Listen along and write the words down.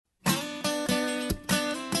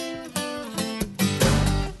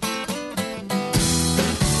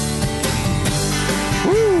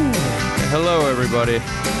Hello, everybody.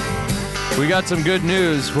 We got some good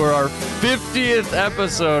news for our 50th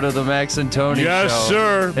episode of the Max and Tony Show. Yes,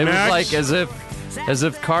 sir. It Max, was like as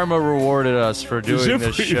if karma rewarded us for doing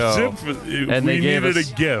this show. And they gave needed us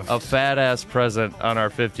a gift. a fat-ass present on our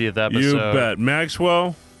 50th episode. You bet.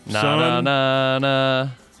 Maxwell, son. Na.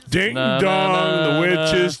 Ding Na, dong, na, na, the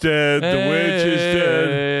witch is dead. The witch is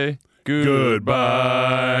dead.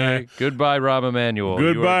 Goodbye. Goodbye, Rahm Emanuel.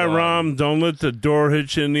 Goodbye, Rahm. Don't let the door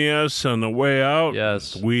hit you in the ass on the way out.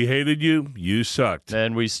 Yes. We hated you. You sucked.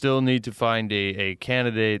 And we still need to find a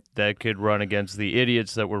candidate that could run against the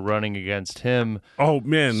idiots that were running against him. Oh,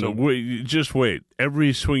 man. Just wait.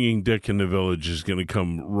 Every swinging dick in the village is going to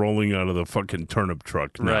come rolling out of the fucking turnip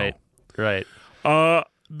truck now. Right.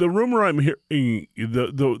 The rumor I'm hearing,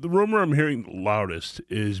 the rumor I'm hearing loudest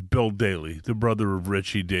is Bill Daley, the brother of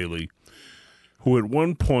Richie Daley, who at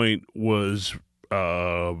one point was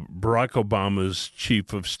Barack Obama's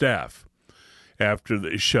chief of staff after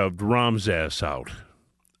they shoved Rahm's ass out,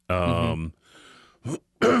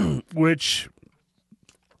 which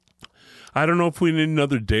I don't know if we need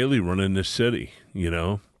another Daley running this city. You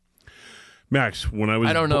know, Max.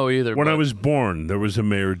 I don't know either. When I was born, there was a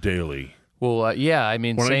Mayor Daley. Well, yeah, I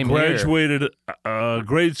mean, same here. When I graduated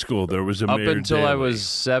grade school, there was a Mayor Daley. Up until I was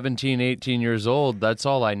 17, 18 years old, that's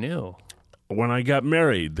all I knew. When I got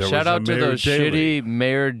married, there was a Mayor Daley. Shout out to those shitty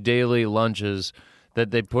Mayor Daley lunches that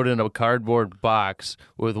they put in a cardboard box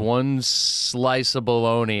with one slice of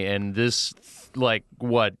bologna and this,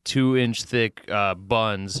 2-inch thick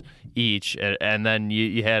buns each, and then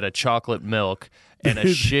you had a chocolate milk and a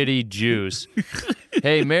shitty juice.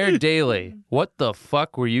 Hey, Mayor Daley, what the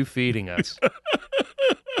fuck were you feeding us?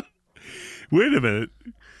 Wait a minute.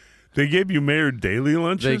 They gave you Mayor Daley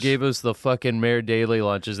lunches? They gave us the fucking Mayor Daley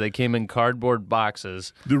lunches. They came in cardboard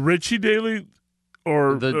boxes. The Richie Daley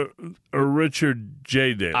or Richard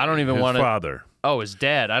J. Daley? I don't even want to. His father. Oh, his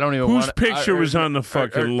dad. I don't even want to. Whose picture was on the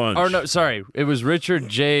fucking lunch? Or no, sorry. It was Richard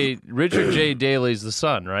J. Daley's the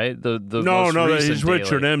son, right? The No, he's Daley.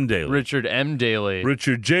 Richard M. Daley. Richard M. Daley.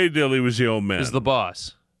 Richard J. Daley was the old man. Is the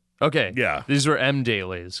boss. Okay. Yeah. These were M.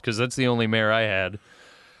 Daleys, because that's the only mayor I had.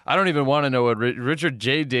 I don't even want to know what Richard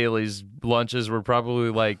J. Daley's lunches were probably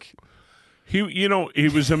like. He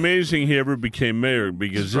was amazing he ever became mayor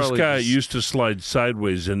because this guy used to slide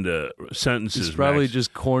sideways into sentences. It's probably Max.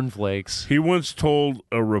 just cornflakes. He once told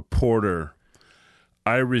a reporter,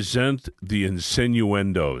 "I resent the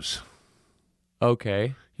insinuendos."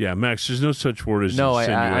 Okay. Yeah, Max, there's no such word as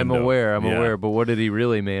insinuendo. I'm aware, but what did he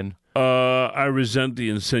really mean? I resent the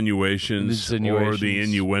insinuations or the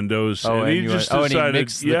innuendos. Oh, and he just decided, and he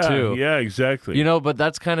mixed the two. Yeah, exactly. But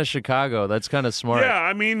that's kind of Chicago. That's kind of smart. Yeah,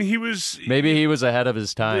 I mean, maybe he was ahead of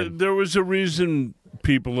his time. There was a reason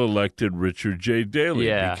people elected Richard J. Daley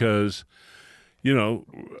because,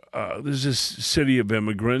 there's this city of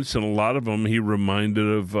immigrants, and a lot of them he reminded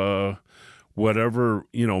of whatever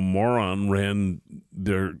moron ran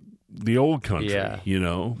the old country. Yeah.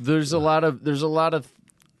 There's a lot of.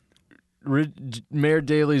 Mayor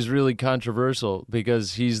Daley's really controversial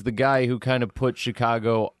because he's the guy who kind of put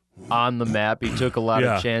Chicago on the map. He took a lot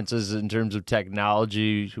of chances in terms of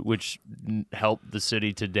technology, which helped the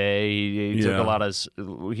city today. He took a lot of.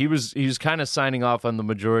 He was kind of signing off on the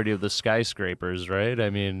majority of the skyscrapers, right?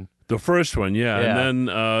 I mean, the first one, and then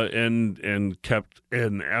and kept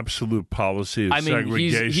an absolute policy of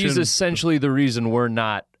segregation. He's essentially the reason we're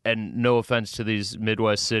not. And no offense to these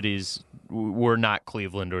Midwest cities, we're not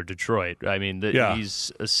Cleveland or Detroit. I mean,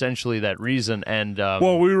 he's essentially that reason. And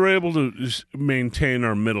we were able to maintain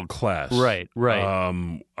our middle class, right.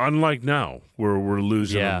 Unlike now, where we're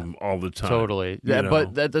losing them all the time. Totally.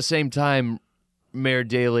 But at the same time, Mayor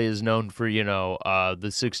Daley is known for, the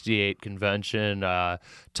 68 convention,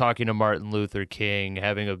 talking to Martin Luther King,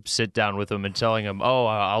 having a sit down with him and telling him,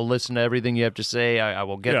 I'll listen to everything you have to say. I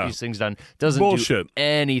will get these things done. Doesn't do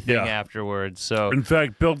anything afterwards. So, in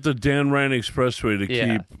fact, built the Dan Ryan Expressway to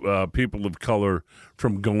keep people of color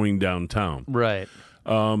from going downtown. Right.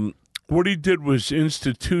 What he did was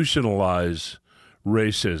institutionalize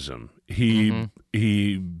racism.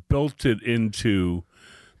 He built it into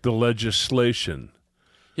the legislation.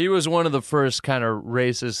 He was one of the first kind of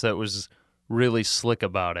racists that was really slick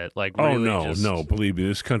about it. No, believe me,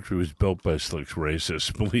 this country was built by slick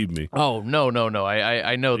racists. Believe me. Oh no,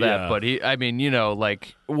 I know that, but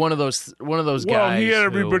one of those guys. Well, he had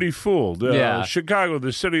everybody fooled. Chicago,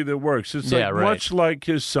 the city that works. It's much like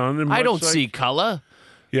his son, and I don't see color.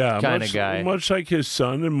 Yeah, kind of guy. Much like his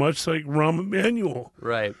son, and much like Rahm Emanuel.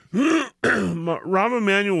 Right. Rahm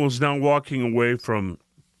Emanuel is now walking away from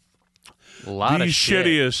A lot the of shit.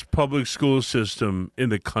 shittiest public school system in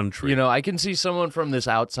the country. You know, I can see someone from this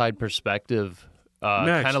outside perspective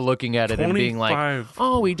Max, kind of looking at it and being like, 25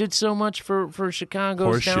 oh, we did so much for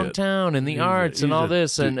Chicago's Horseshit. downtown and the arts and all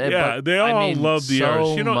this. And yeah, but, they all I mean, love the so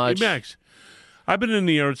arts. You know, much. Max, I've been in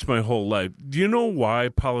the arts my whole life. Do you know why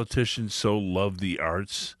politicians so love the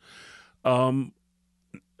arts?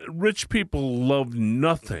 Rich people love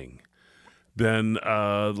nothing than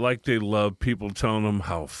like they love people telling them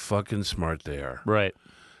how fucking smart they are. Right.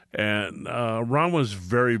 And Ron was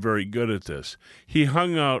very, very good at this. He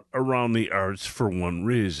hung out around the arts for one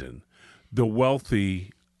reason. The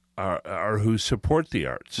wealthy are who support the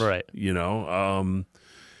arts. Right. You know,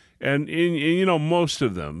 and you know, most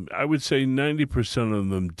of them, I would say 90% of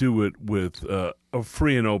them do it with a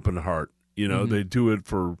free and open heart. You know, they do it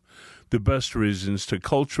for the best reasons to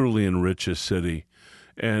culturally enrich a city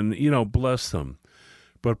and, you know, bless them.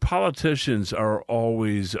 But politicians are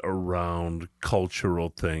always around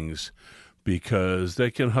cultural things because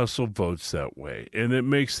they can hustle votes that way, and it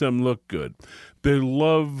makes them look good. They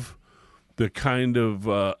love the kind of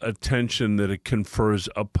attention that it confers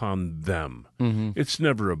upon them. It's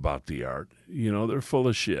never about the art. You know, they're full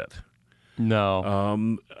of shit.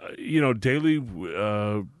 No. You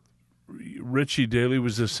know, Richie Daley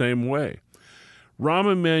was the same way.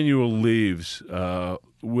 Rahm Emanuel leaves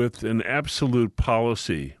with an absolute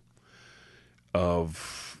policy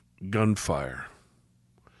of gunfire.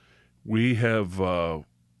 We have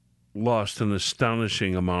lost an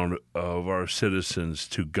astonishing amount of our citizens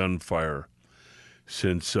to gunfire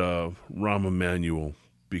since Rahm Emanuel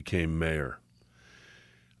became mayor.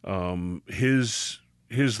 His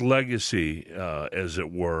legacy, as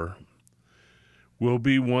it were, will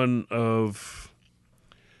be one of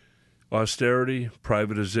austerity,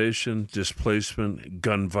 privatization, displacement,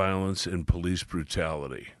 gun violence, and police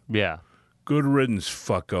brutality. Yeah. Good riddance,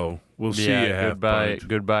 fucko. We'll see you half pint.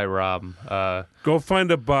 Goodbye, Rob. Go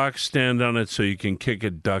find a box, stand on it so you can kick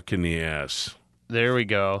a duck in the ass. There we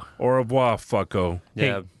go. Au revoir, fucko.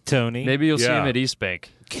 Yeah. Hey, Tony. Maybe you'll see Yeah. him at East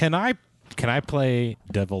Bank. Can I play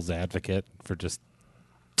devil's advocate for just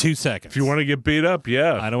 2 seconds? If you want to get beat up,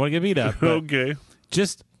 yeah. I don't want to get beat up. But Okay.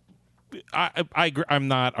 just I'm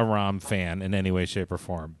not a Rahm fan in any way, shape, or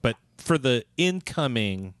form. But for the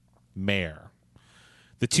incoming mayor,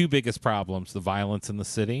 the two biggest problems: the violence in the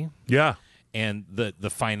city, Yeah. and the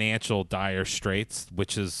financial dire straits,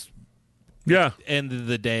 which is Yeah. end of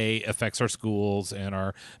the day affects our schools and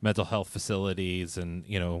our mental health facilities, and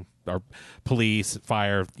our police,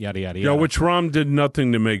 fire, yada yada Yeah, yada. which Rahm did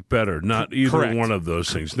nothing to make better. Not either Correct. one of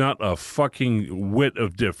those things. Not a fucking whit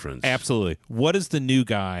of difference. Absolutely. What is the new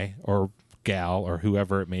guy or gal or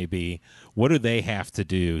whoever it may be? What do they have to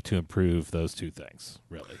do to improve those two things?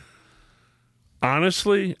 Really?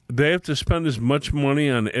 Honestly, they have to spend as much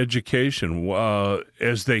money on education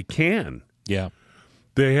as they can. Yeah.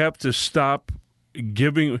 They have to stop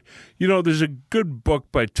giving. You know, there's a good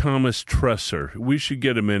book by Thomas Tresser. We should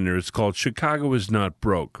get him in there. It's called Chicago is Not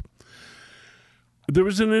Broke. There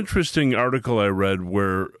was an interesting article I read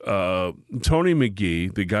where Tony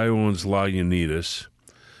McGee, the guy who owns La Unitas,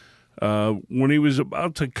 when he was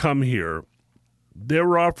about to come here, they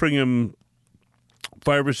were offering him $5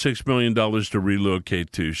 or $6 million to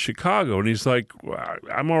relocate to Chicago. And he's like, well,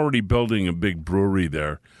 I'm already building a big brewery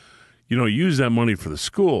there. You know, use that money for the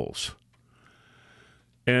schools.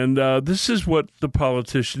 And this is what the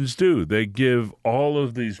politicians do. They give all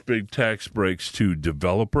of these big tax breaks to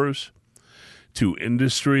developers, to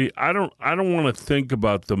industry. I don't want to think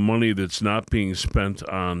about the money that's not being spent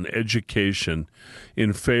on education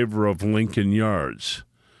in favor of Lincoln Yards.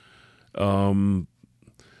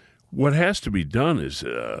 What has to be done is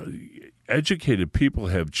educated people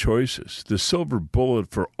have choices. The silver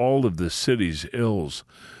bullet for all of the city's ills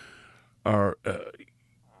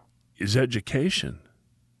is education.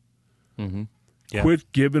 Mm-hmm. Yeah.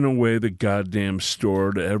 Quit giving away the goddamn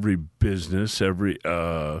store to every business, every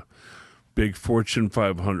big Fortune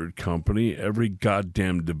 500 company, every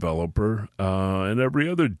goddamn developer, and every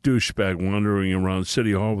other douchebag wandering around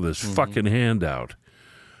City Hall with his fucking handout.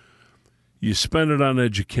 You spend it on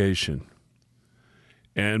education.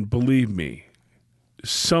 And believe me,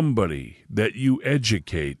 somebody that you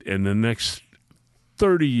educate in the next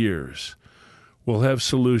 30 years will have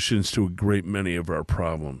solutions to a great many of our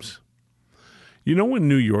problems. You know when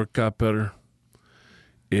New York got better?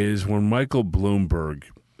 Is when Michael Bloomberg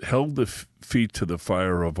held the feet to the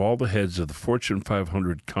fire of all the heads of the Fortune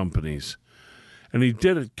 500 companies. And he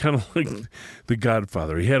did it kind of like The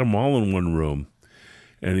Godfather. He had them all in one room.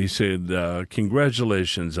 And he said,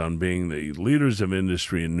 congratulations on being the leaders of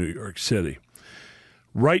industry in New York City.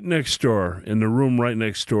 Right next door, in the room right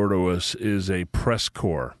next door to us, is a press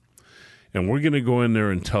corps. And we're going to go in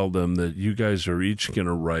there and tell them that you guys are each going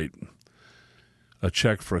to write a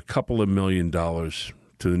check for $2 million to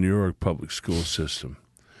the New York public school system.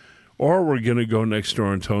 Or we're going to go next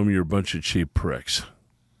door and tell them you're a bunch of cheap pricks.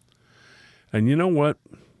 And you know what?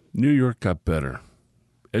 New York got better.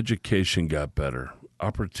 Education got better.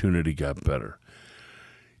 Opportunity got better.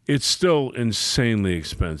 It's still insanely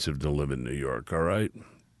expensive to live in New York, all right?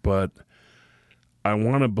 But I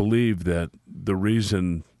want to believe that the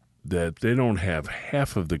reason that they don't have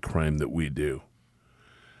half of the crime that we do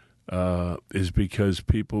is because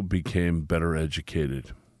people became better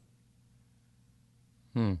educated.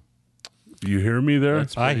 You hear me there?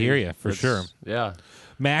 I hear you for sure. Yeah.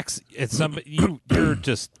 Max, it's you're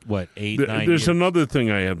just what 8, 9 There's years. another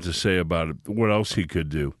thing I have to say about it. What else he could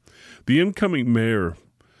do? The incoming mayor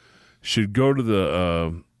should go to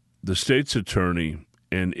the state's attorney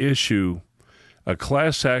and issue a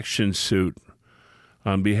class action suit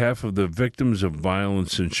on behalf of the victims of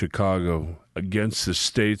violence in Chicago against the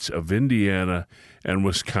states of Indiana and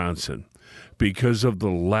Wisconsin because of the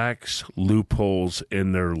lax loopholes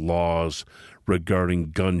in their laws regarding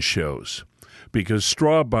gun shows. Because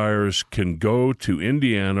straw buyers can go to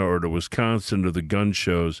Indiana or to Wisconsin to the gun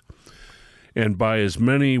shows and buy as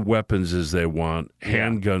many weapons as they want,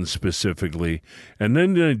 handguns specifically, and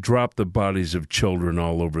then they drop the bodies of children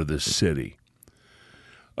all over the city.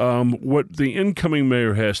 What the incoming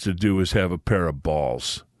mayor has to do is have a pair of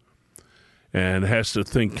balls and has to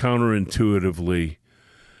think counterintuitively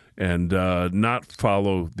and not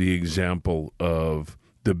follow the example of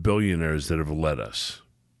the billionaires that have led us.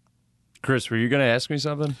 Chris, were you going to ask me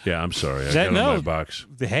something? Yeah, I'm sorry. I got in my box.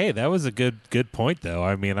 Hey, that was a good point though.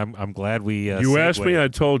 I mean, I'm glad we. You asked me, I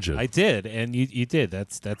told you. I did, and you did.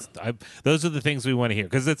 Those are the things we want to hear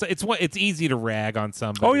because it's easy to rag on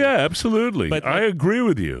somebody. Oh yeah, absolutely. But I agree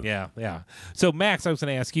with you. Yeah. So Max, I was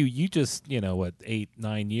going to ask you. You just 8,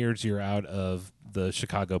 9 years you're out of the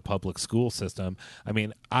Chicago public school system. I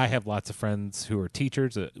mean, I have lots of friends who are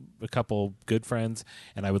teachers, a couple good friends,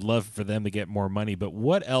 and I would love for them to get more money. But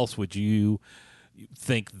what else would you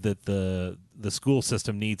think that the school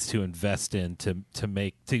system needs to invest in to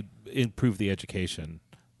improve the education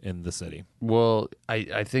in the city? Well,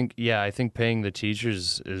 I think paying the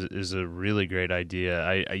teachers is a really great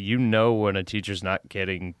idea. When a teacher's not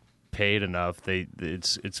getting paid enough,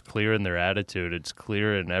 it's clear in their attitude, it's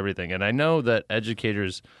clear in everything. And I know that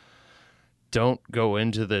educators don't go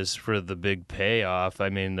into this for the big payoff. I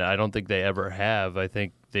mean, I don't think they ever have. I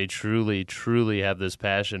think they truly have this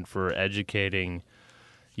passion for educating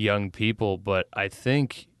young people, but I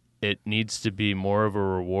think it needs to be more of a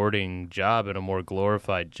rewarding job and a more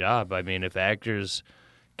glorified job. I mean, if actors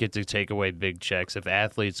get to take away big checks, if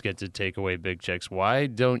athletes get to take away big checks, why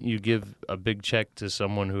don't you give a big check to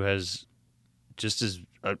someone who has just as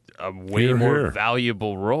a way more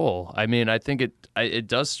valuable role? I mean, I think it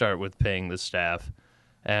does start with paying the staff,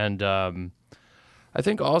 and I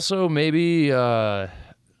think also maybe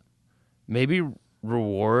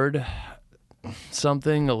reward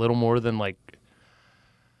something a little more than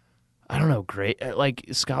I don't know, great. Like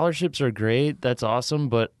scholarships are great. That's awesome.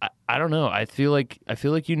 But I don't know. I feel like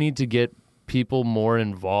you need to get people more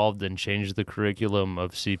involved and change the curriculum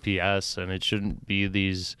of CPS. And it shouldn't be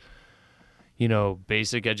these,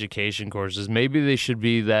 basic education courses. Maybe they should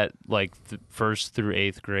be that first through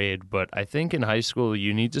 8th grade. But I think in high school,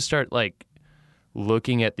 you need to start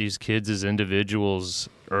looking at these kids as individuals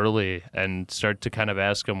early and start to kind of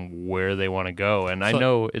ask them where they want to go. And I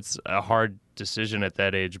know it's a hard decision at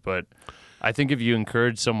that age, but I think if you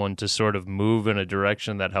encourage someone to sort of move in a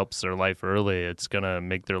direction that helps their life early, it's going to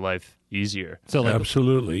make their life easier. So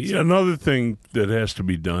absolutely. Yeah, another thing that has to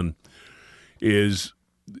be done is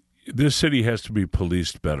this city has to be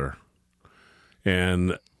policed better.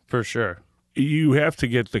 And for sure, you have to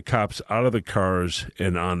get the cops out of the cars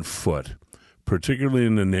and on foot, particularly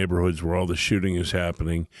in the neighborhoods where all the shooting is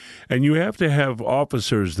happening. And you have to have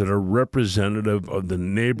officers that are representative of the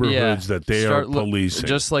neighborhoods that they are policing.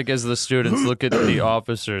 Just like as the students, look at the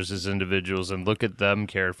officers as individuals and look at them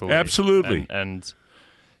carefully. Absolutely. And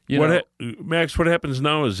Max, what happens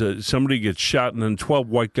now is that somebody gets shot and then 12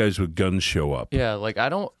 white guys with guns show up. Yeah,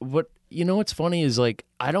 what's funny is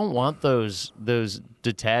I don't want those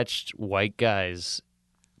detached white guys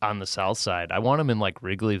on the south side. I want them in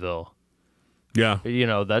Wrigleyville. Yeah.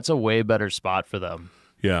 That's a way better spot for them.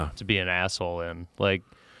 Yeah. To be an asshole in.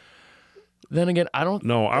 Then again, I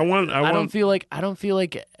don't feel like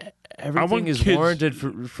everything is warranted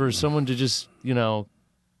for someone to just,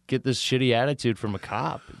 get this shitty attitude from a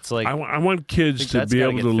cop. It's like I want kids to that's be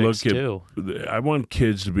gotta able get to look fixed, at. too. I want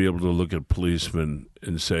kids to be able to look at policemen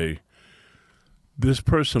and say, "This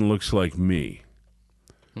person looks like me.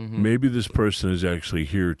 Maybe this person is actually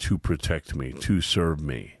here to protect me, to serve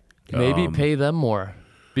me." maybe pay them more.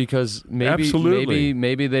 Because Absolutely.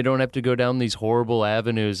 maybe they don't have to go down these horrible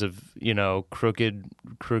avenues of crooked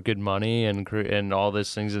money and all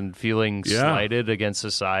these things and feeling slighted against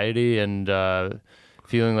society and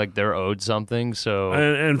feeling like they're owed something. So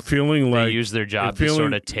and feeling they like use their job to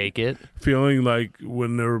sort of take it. feeling like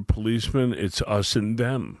when they're policemen, it's us and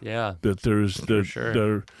them. Yeah, That they're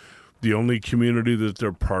the only community that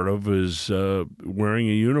they're part of is wearing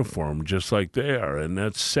a uniform, just like they are, and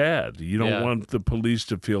that's sad. You don't want the police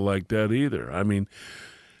to feel like that either. I mean,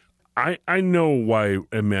 I know why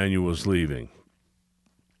Emmanuel's leaving.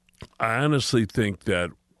 I honestly think that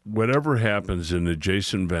whatever happens in the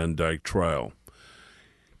Jason Van Dyke trial,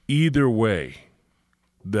 either way,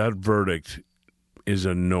 that verdict is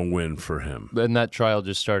a no-win for him. and that trial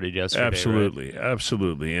just started yesterday. Absolutely, right?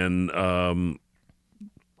 absolutely, and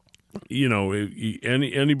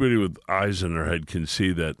anybody with eyes in their head can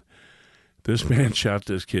see that this man shot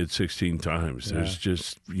this kid 16 times. There's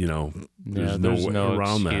just there's no way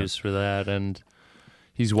around excuse for that, and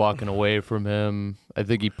he's walking away from him. I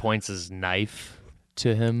think he points his knife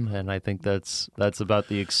to him, and I think that's about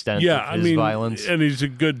the extent of his violence. And he's a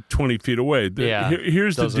good 20 feet away.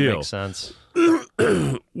 Here's the doesn't deal. make sense.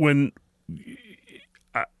 When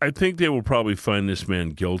I think they will probably find this man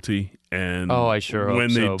guilty, and I sure hope when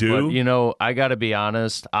so. they do, But I got to be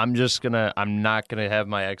honest. I'm not gonna have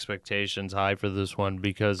my expectations high for this one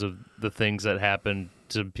because of the things that happened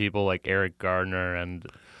to people like Eric Gardner and.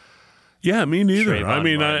 Yeah, me neither. Trayvon I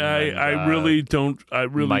mean, Martin I really don't. I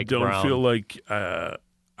really Mike don't Brown. feel like.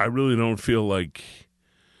 I really don't feel like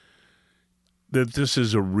that this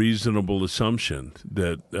is a reasonable assumption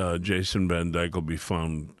that Jason Van Dyke will be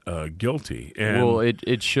found guilty. And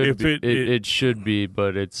it should be. It should be,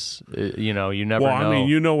 but it's you never know. I mean,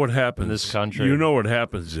 you know what happens in this country. You know what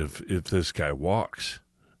happens if this guy walks.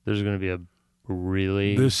 There's going to be a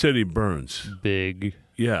really this city burns. Big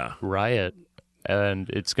Yeah. riot, and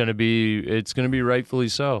it's going to be rightfully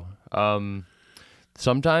so.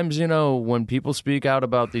 Sometimes, when people speak out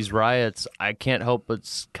about these riots, I can't help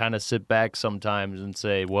but kind of sit back sometimes and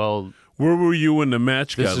say, well, where were you when the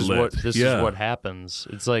match this got is lit? This is what happens.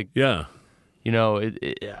 It's like, yeah.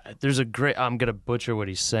 There's a great, I'm going to butcher what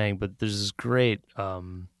he's saying, but there's this great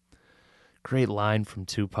line from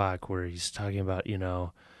Tupac where he's talking about,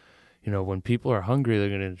 when people are hungry, they're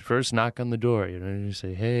going to first knock on the door. You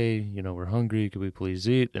say, hey, we're hungry. Could we please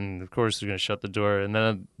eat? And, of course, they're going to shut the door. And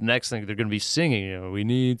then the next thing, they're going to be singing, we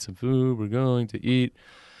need some food. We're going to eat.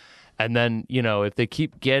 And then, if they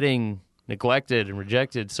keep getting neglected and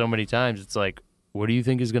rejected so many times, it's like, what do you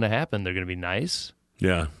think is going to happen? They're going to be nice?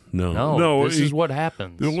 Yeah. No. This is what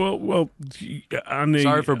happens. Well.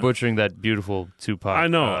 Sorry for butchering that beautiful Tupac. I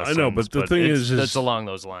know, but the thing is that's along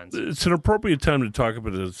those lines. It's an appropriate time to talk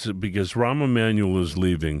about this because Rahm Emanuel is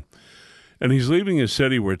leaving, and he's leaving a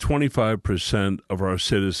city where 25% of our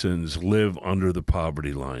citizens live under the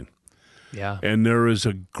poverty line. Yeah, and there is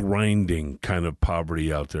a grinding kind of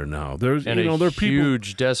poverty out there now. There's there are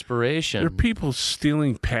huge desperation. There are people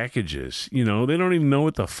stealing packages. They don't even know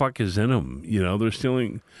what the fuck is in them. They're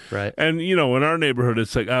stealing. Right. And in our neighborhood,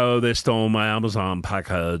 it's like, oh, they stole my Amazon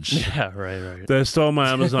package. Yeah, right. They stole my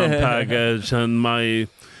Amazon package and my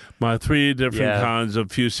 3 different kinds of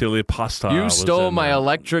fusilli pasta. You stole my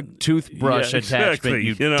electric toothbrush attachment,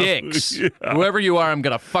 you dicks. Yeah. Whoever you are, I'm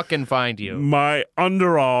going to fucking find you. My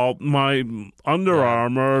Under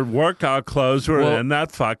Armour workout clothes were in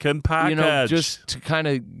that fucking package. Just to kind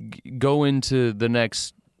of go into the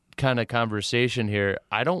next kind of conversation here,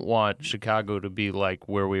 I don't want Chicago to be like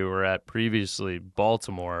where we were at previously,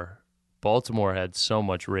 Baltimore. Baltimore had so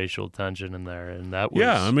much racial tension in there, and that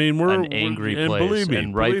was we're an angry place. Believe me,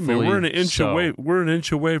 we're an inch so. away. We're an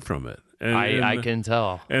inch away from it. And I can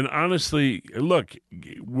tell. And honestly, look,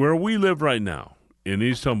 where we live right now in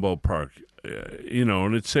East Humboldt Park,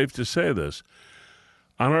 and it's safe to say this.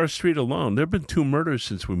 On our street alone, there have been 2 murders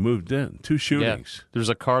since we moved in, 2 shootings. Yeah. There's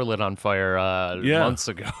a car lit on fire months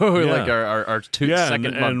ago, like our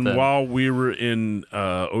second month. And while we were in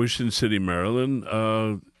Ocean City, Maryland,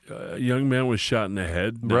 a young man was shot in the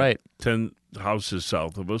head, 10 houses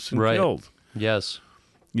south of us, and killed. Yes.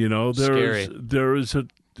 Scary.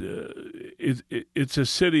 It's a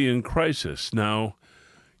city in crisis. Now,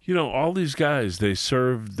 all these guys, they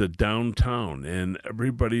serve the downtown, and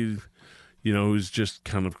everybody, who's just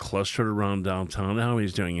kind of clustered around downtown. Now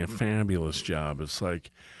he's doing a fabulous job. It's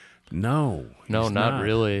like, No, No, he's not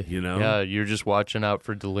really. You know? Yeah, you're just watching out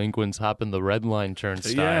for delinquents hopping the red line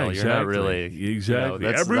turnstile. Yeah, exactly. You're not really. Exactly.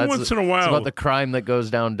 That's, Every once in a it's while, about the crime that goes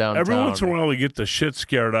downtown. every once in a while, they get the shit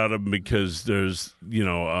scared out of them because there's,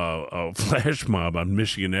 a flash mob on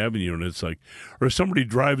Michigan Avenue, and it's like, or somebody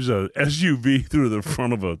drives a SUV through the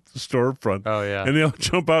front of a storefront. Oh, yeah. And they'll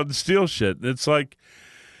jump out and steal shit. And it's like,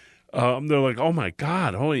 they're like, oh my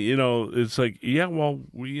God, it's like, yeah, well,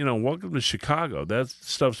 welcome to Chicago. That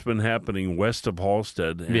stuff's been happening west of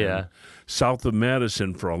Halstead and south of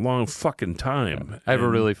Madison for a long fucking time. I have a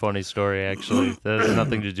really funny story, actually. That has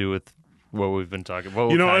nothing to do with what we've been talking about.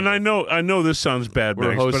 I know this sounds bad,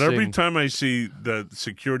 We're Max, but every hosting- time I see the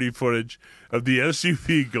security footage of the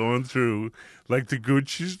SUV going through like the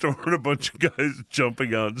Gucci store and a bunch of guys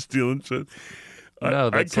jumping out and stealing shit, No, I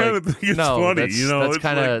that's kind like, of think it's no,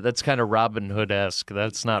 funny. That's kind of Robin Hood-esque.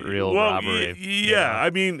 That's not real robbery. I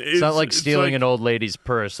mean, It's not like stealing an old lady's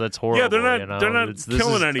purse. That's horrible. Yeah, they're not This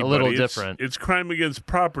killing is anybody. A little It's- different. It's crime against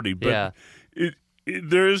property, but Yeah.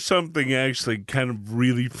 there is something actually kind of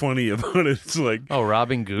really funny about it. It's like, Oh,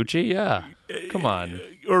 robbing Gucci? Yeah. Come on.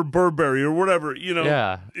 or Burberry or whatever,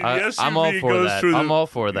 Yeah. The I'm all SUV for goes that. through I'm all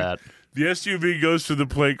for that. The SUV goes through the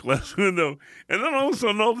plate glass window, and then all of a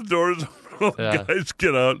sudden, all the doors, all the Yeah. guys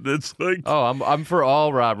get out, and it's like, Oh, I'm for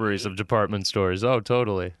all robberies of department stores. Oh,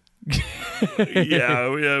 totally. yeah,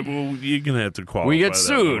 well, you're gonna have to qualify. We get that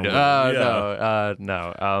sued. one. Yeah.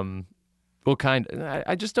 No. Well,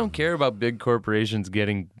 I just don't care about big corporations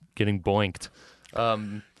getting boinked.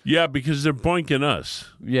 Yeah, because they're boinking us.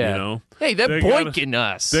 Yeah. You know? Hey, they're They got us- boinking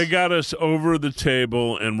us. They got us over the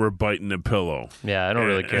table, and we're biting a pillow. Yeah, I don't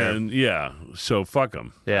really care. And so fuck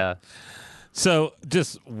them. Yeah. So,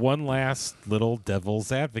 just one last little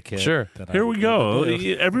devil's advocate. Sure. that Here I'm we gonna go.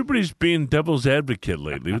 do. Everybody's being devil's advocate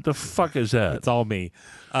lately. What the fuck is that? It's all me.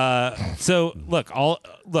 So look,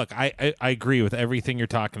 I agree with everything you're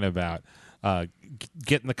talking about.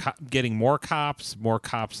 Getting more cops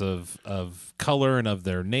of color and of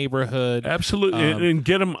their neighborhood. Absolutely, and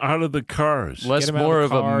get them out of the cars. Get 'em out More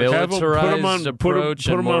of of the a cars. Have 'em- militarized approach. Put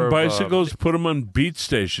and them more on of a- bicycles. Put them on beat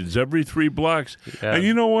stations every 3 blocks. Yeah. And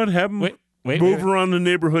you know what? Have them Wait, move around the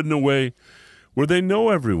neighborhood in a way where they know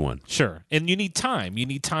everyone. Sure, and you need time. You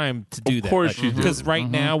need time to do that. course you do. Because right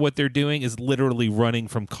now, what they're doing is literally running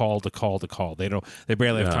from call to call to call. They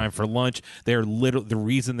barely have Yeah. time for lunch. The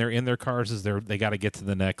reason they're in their cars is they got to get to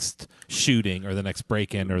the next shooting or the next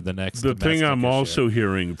break-in or the next. The thing domestic I'm issue. also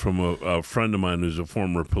hearing from a friend of mine who's a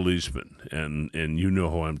former policeman, and you know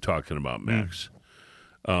who I'm talking about, Max,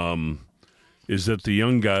 is that the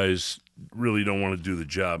young guys really don't want to do the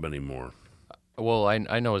job anymore. Well,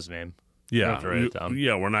 I know his name. Yeah, have to write it down.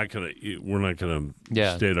 yeah, we're not gonna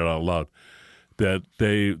Yeah. state it out loud. That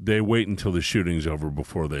they wait until the shooting's over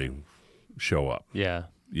before they show up. Yeah.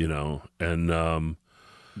 And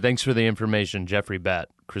Thanks for the information, Jeffrey Batt,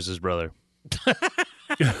 Chris's brother.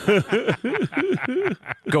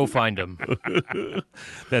 Go find him.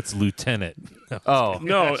 That's Lieutenant. Oh,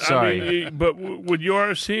 no, sorry. I mean, but what you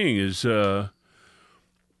are seeing is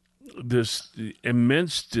this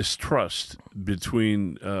immense distrust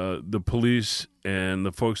between the police and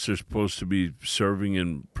the folks they're supposed to be serving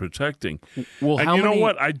and protecting. Well, And how you know many-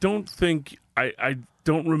 what? I don't think I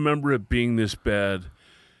don't remember it being this bad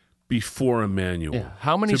before Emmanuel. Yeah.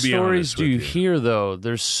 How many to be stories honest do with you hear, though?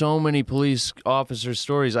 There's so many police officer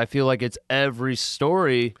stories. I feel like it's every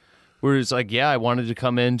story where it's like, yeah, I wanted to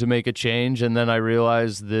come in to make a change, and then I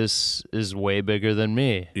realized this is way bigger than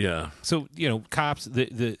me. Yeah. So cops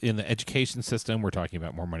in the education system, we're talking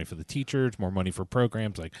about more money for the teachers, more money for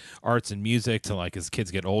programs like arts and music to as kids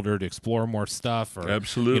get older to explore more stuff, or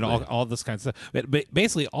Absolutely. all this kind of stuff. But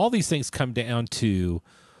basically, all these things come down to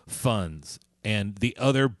funds. And the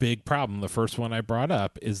other big problem, the first one I brought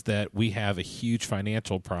up, is that we have a huge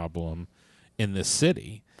financial problem in this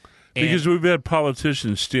city. And Because we've had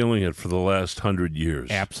politicians stealing it for the last 100 years.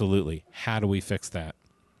 absolutely, how do we fix that?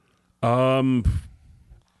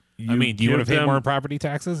 You I mean, do you want give to pay them- more in property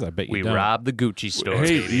taxes? I bet you We don't. robbed the Gucci store.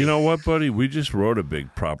 Hey, baby. you know what, buddy? We just wrote a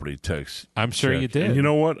big property tax. I'm sure check. you did. And you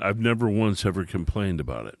know what? I've never once ever complained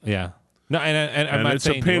about it. Yeah. No, and I'm And not it's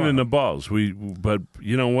a saying pain you in are. the balls. But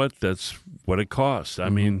you know what? That's what it costs. I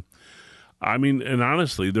mean, and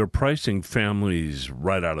honestly, they're pricing families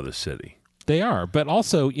right out of the city. They are, but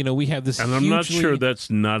also, we have this. And I'm not hugely- sure that's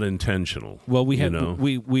not intentional. Well, we have you know?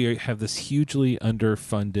 we have this hugely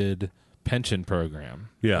underfunded pension program.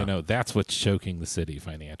 Yeah. That's what's choking the city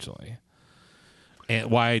financially. And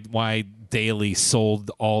why Daley sold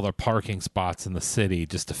all their parking spots in the city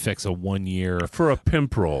just to fix a 1 year For a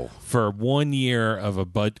pimp roll. for 1 year of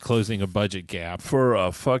closing a budget gap For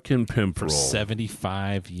a fucking pimp for roll.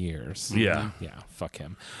 75 years. Yeah. Yeah, fuck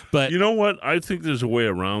him. But You know what? I think there's a way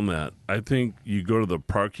around that. I think you go to the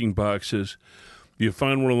parking boxes, you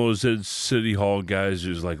find one of those City Hall guys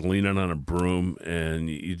who's like leaning on a broom, and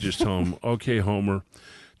you just tell him, okay, Homer,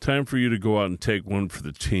 time for you to go out and take one for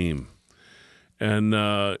the team. And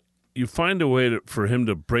you find a way for him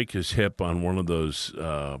to break his hip on one of those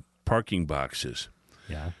parking boxes.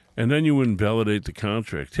 yeah. And then you invalidate the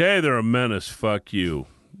contract. Hey, they're a menace. Fuck you.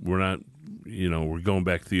 We're not, we're going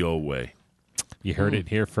back the old way. You heard it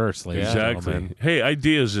here first, ladies and Exactly. gentlemen. Hey,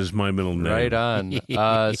 Ideas is my middle name. Right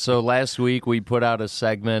on. So last week we put out a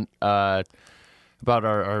segment about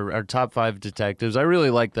our top 5 detectives. I really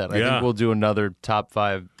like that. I Yeah. think we'll do another top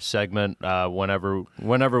 5 segment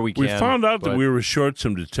whenever we can. We found out that but- we were short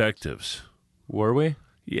some detectives. Were we?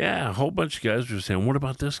 Yeah, a whole bunch of guys were saying, "What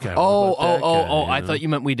about this guy? Oh, What about that guy?" I thought you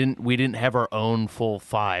meant we didn't have our own full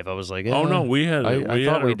 5. I was like, Oh, no, we had. I we thought had we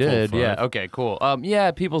our full did. 5. Yeah. Okay. Cool.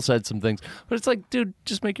 Yeah. People said some things, but it's like, dude,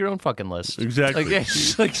 just make your own fucking list. Exactly. Like,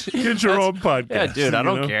 it's like, Get your that's- own podcast. Yeah, dude. I you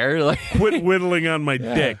don't know? care. Like, Quit whittling on my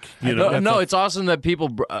dick. You know. no, it's awesome that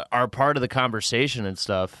people are part of the conversation and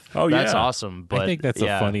stuff. Oh, that's yeah. awesome. But I think that's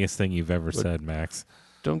yeah, the funniest thing you've ever said, Max.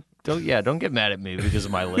 Don't get mad at me because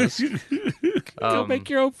of my list. Go make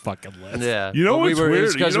your own fucking list. Yeah. You know But what's we were, weird?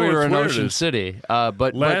 It's because You know we were what's in weird Ocean is City.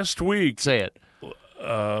 But last week, say it.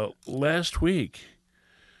 last week,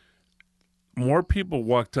 more people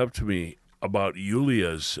walked up to me about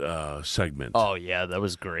Yulia's segment. Oh yeah, that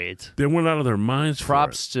was great. They went out of their minds.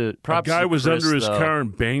 Props for it. to props. A guy to was Chris, under his though. car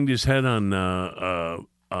and banged his head on the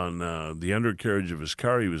undercarriage of his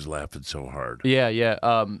car. He was laughing so hard. Yeah, yeah.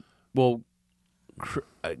 Well,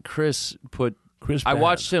 Chris put. Chris, I Bad.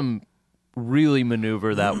 watched him really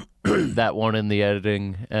maneuver that that one in the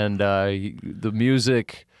editing, and the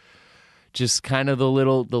music, just kind of the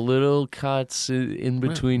little cuts in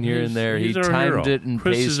between here and there. He he's our timed hero. it and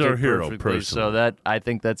Chris paced is our it hero, perfectly. personally. So that I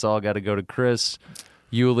think that's all got to go to Chris,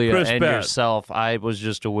 Yulia, Chris and Bad. yourself. I was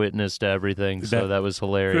just a witness to everything, so that was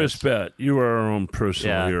hilarious. Chris Bat, you are our own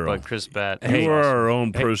personal yeah, hero. but Chris Bat, You are our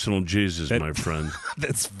own personal Jesus, my friend.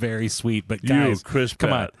 That's very sweet. But You, guys, Chris come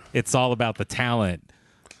Bat. on. It's all about the talent.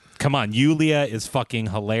 Come on. Yulia is fucking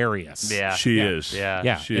hilarious. yeah, She is. yeah.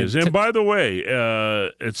 Yeah. She is. And by the way,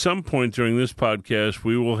 at some point during this podcast,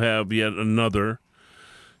 we will have yet another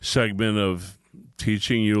segment of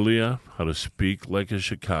teaching Yulia how to speak like a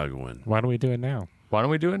Chicagoan. Why don't we do it now? Why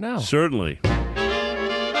don't we do it now? Certainly.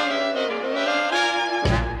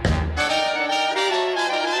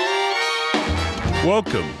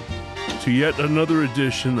 Welcome to yet another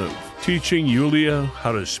edition of Teaching Yulia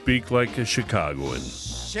How to Speak Like a Chicagoan.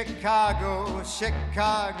 Chicago,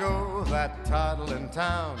 Chicago, that toddling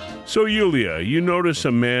town. So, Yulia, you notice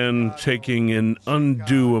a man taking an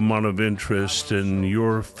undue amount of interest in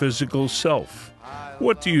your physical self.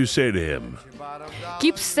 What do you say to him?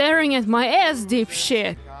 Keep staring at my ass,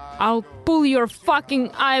 dipshit. I'll pull your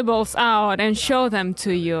fucking eyeballs out and show them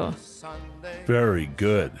to you. Very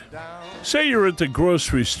good. Say you're at the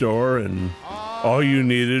grocery store and all you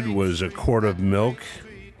needed was a quart of milk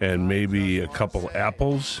and maybe a couple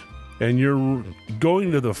apples, and you're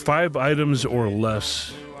going to the 5 items or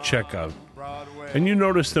less checkout, and you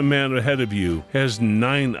notice the man ahead of you has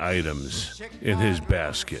 9 items in his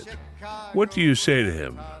basket. What do you say to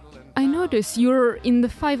him? I notice you're in the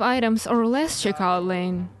 5 items or less checkout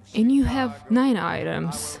lane, and you have 9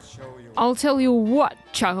 items. I'll tell you what,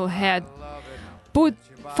 chucklehead. Put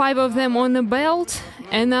 5 of them on the belt,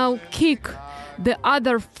 and I'll kick the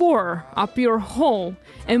other 4 up your hole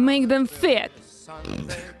and make them fit.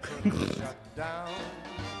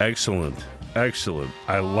 Excellent. Excellent.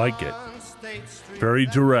 I like it. Very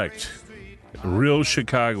direct. Real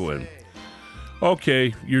Chicagoan.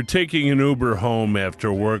 Okay, you're taking an Uber home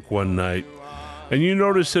after work one night, and you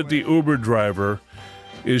notice that the Uber driver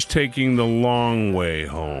is taking the long way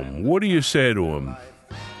home. What do you say to him?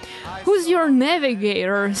 Who's your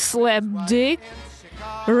navigator, slap dick?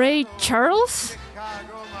 Ray Charles?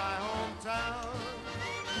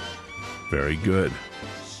 Very good.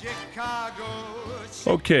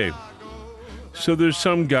 Okay, so there's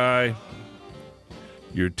some guy,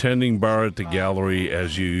 you're tending bar at the gallery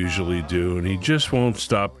as you usually do, and he just won't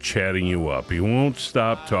stop chatting you up. He won't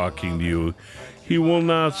stop talking to you. He will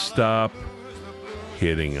not stop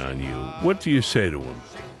hitting on you. What do you say to him?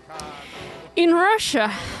 In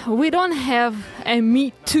Russia, we don't have a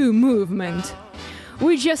Me Too movement.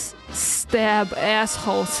 We just stab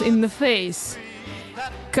assholes in the face.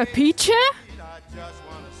 Capiche?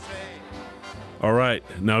 All right.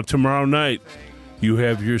 Now, tomorrow night, you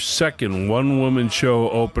have your second one-woman show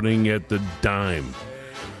opening at the Dime.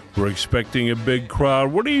 We're expecting a big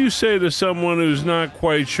crowd. What do you say to someone who's not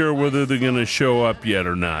quite sure whether they're going to show up yet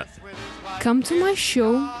or not? Come to my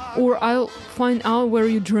show, or I'll find out where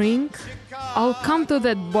you drink. I'll come to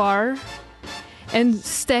that bar and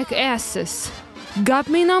stack asses. Got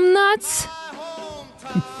me, numbnuts?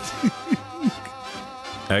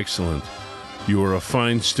 Excellent. You are a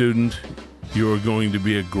fine student. You are going to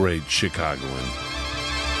be a great Chicagoan.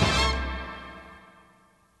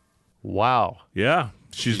 Wow. Yeah,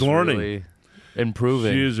 she's learning. Really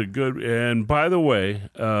improving. She is a good... And by the way,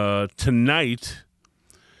 tonight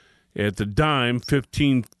at the Dime,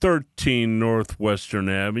 1513 Northwestern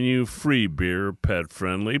Avenue, free beer,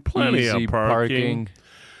 pet-friendly, plenty Easy of parking.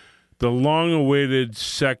 The long-awaited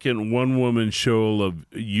second one-woman show of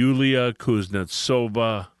Yulia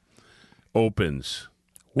Kuznetsova opens.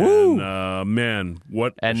 Woo! And, man,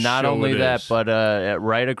 what And a not show only it that, is. but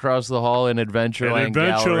right across the hall in Adventureland At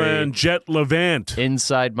Gallery, Adventureland, Jet Levant.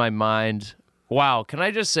 inside my mind. Wow, can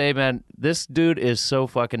I just say, man, this dude is so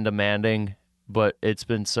fucking demanding, but it's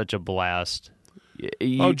been such a blast.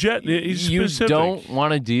 Jet, he's You specific. don't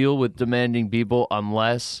want to deal with demanding people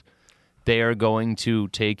unless they are going to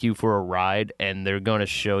take you for a ride and they're going to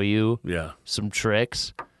show you Yeah. some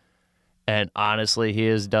tricks. And honestly, he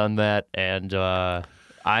has done that, and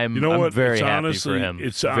I'm very It's happy honestly, for him.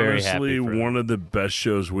 It's Very honestly happy for him. one of the best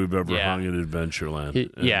shows we've ever Yeah. hung at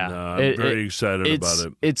Adventureland. Yeah, I'm very excited about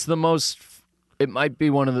it. It's the most. It might be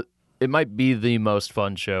one of the. It might be the most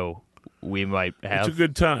fun show we might have. It's a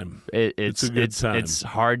good time. It's a good time. It's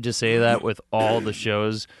hard to say that with all the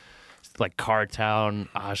shows, like Cartown,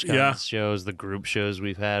 Oshkosh's shows, the group shows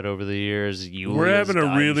we've had over the years. Yulia's We're having a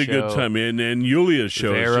Dime really show. good time, and Yulia's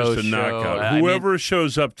show is Vero's just a show. knockout. I mean- Whoever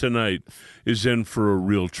shows up tonight is in for a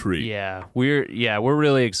real treat. Yeah, we're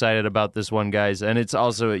really excited about this one, guys, and it's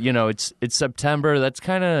also it's September.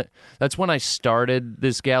 That's when I started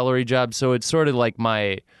this gallery job, so it's sort of like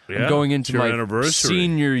I'm going it's into your my anniversary.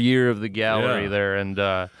 senior year of the gallery Yeah. there, and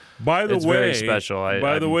By the it's way, very special.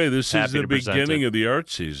 this is happy the to present beginning it. of the art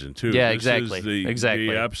season too. Yeah, This exactly. is the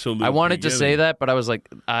exactly. absolute. I wanted to say beginning. that, but I was like,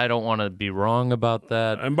 I don't want to be wrong about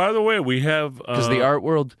that And by the way, we have because the art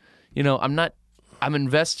world, I'm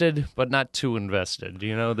invested, but not too invested.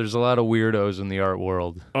 There's a lot of weirdos in the art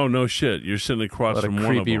world. Oh no shit! You're sitting across A lot from of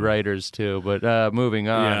one of creepy them. writers too. But moving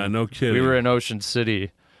on. Yeah, no kidding. We were in Ocean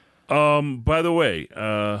City. By the way,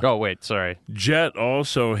 Oh wait, sorry. Jet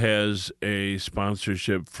also has a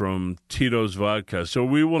sponsorship from Tito's Vodka, so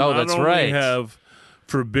we will Oh, not that's only right. have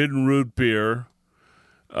Forbidden Root beer.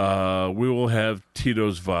 We will have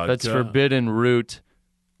Tito's Vodka. That's Forbidden Root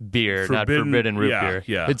beer, not Forbidden Root beer.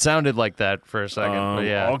 Yeah. It sounded like that for a second, but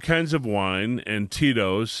yeah. All kinds of wine and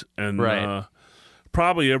Tito's, and Right.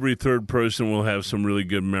 probably every third person will have some really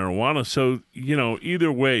good marijuana. So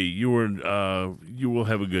either way, you will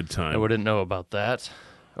have a good time. I wouldn't know about that.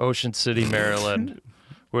 Ocean City, Maryland,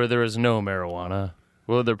 where there is no marijuana.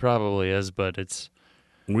 Well, there probably is, but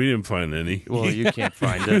We didn't find any. you can't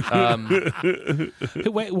find it.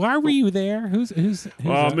 Wait, why were you there? Who's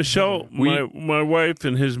Michelle, my wife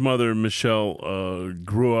and his mother, Michelle,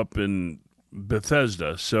 grew up in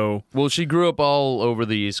Bethesda. So Well, she grew up all over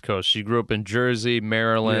the East Coast. She grew up in Jersey,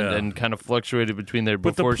 Maryland, Yeah. and kind of fluctuated between there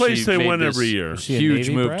But the before place she they made went this every year. She a huge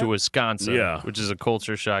Navy move brat? to Wisconsin, Yeah. which is a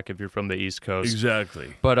culture shock if you're from the East Coast.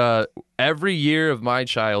 exactly. But every year of my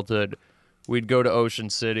childhood, we'd go to Ocean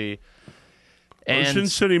City. And Ocean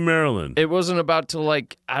City, Maryland. it wasn't about to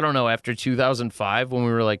after 2005 when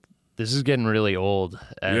we were like, this is getting really old,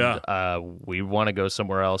 and we want to go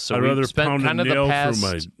somewhere else. So I'd we rather spent pound kind a of the nail past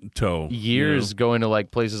through my toe. years going to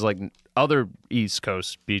places like other East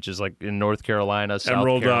Coast beaches, like in North Carolina, South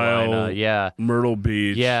Emerald Carolina, Isle, Myrtle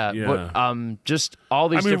Beach. yeah. But just all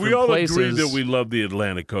these different we all places. agree that we love the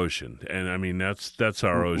Atlantic Ocean, and I mean that's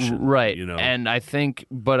our ocean, Right. You know, And I think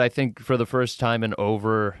for the first time in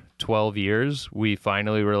over 12 years, we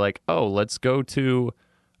finally were like, oh, let's go to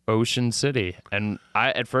Ocean City. And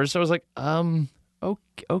at first I was like,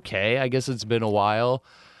 okay, I guess it's been a while.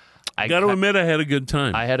 I got to admit, I had a good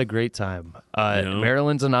time. I had a great time. know?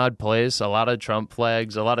 Maryland's an odd place. A lot of Trump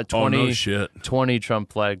flags, a lot of 20, oh no shit! 20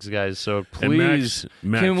 Trump flags, guys. So And please,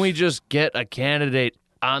 Max- can we just get a candidate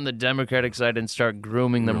on the Democratic side and start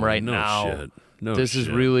grooming them right no now? Shit. No, This is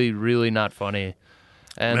shit. really, really not funny.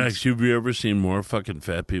 And Max. Have you ever seen more fucking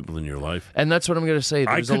fat people in your life? And that's what I'm going to say.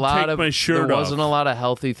 I There's could a lot take of my shirt there wasn't off. a lot of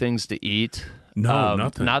healthy things to eat. No,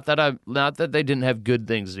 nothing. Not that they didn't have good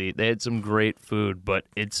things to eat. They had some great food, but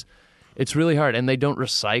it's really hard, and they don't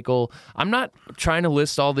recycle. I'm not trying to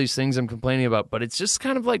list all these things I'm complaining about, but it's just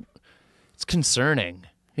kind of like it's concerning.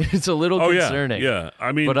 It's a little Oh concerning. yeah.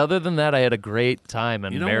 I mean, But other than that, I had a great time,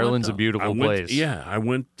 and you know what, Maryland's a though? beautiful place. Yeah, I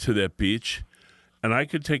went to that beach, and I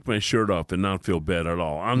could take my shirt off and not feel bad at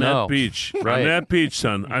all. On No. that beach, Right. on that beach,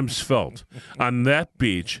 son, I'm svelte. On that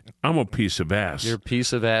beach, I'm a piece of ass. You're a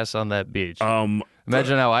piece of ass on that beach.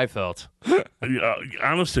 Imagine how I felt.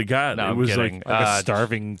 Honest to God, No, it I'm was kidding. like Like a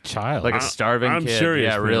starving child. Like a starving I'm kid.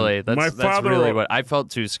 serious, yeah, man. really. That's father- really what I felt.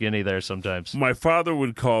 Too skinny there sometimes. my father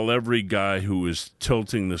would call every guy who was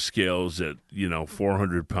tilting the scales at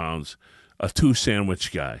 400 pounds a two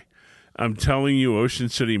sandwich guy. I'm telling you, Ocean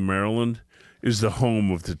City, Maryland, is the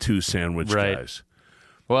home of the two sandwich Right. guys.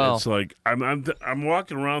 Well, It's like I'm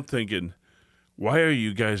walking around thinking, why are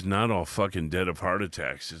you guys not all fucking dead of heart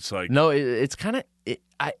attacks? It's like it's kind of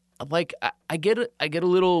I get it. I get a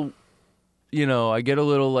little, I get a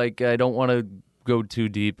little like I don't want to go too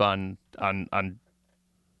deep on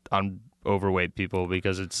overweight people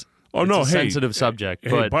because it's oh it's no, a hey, sensitive subject.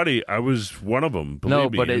 Hey, but buddy, I was one of them. Believe no,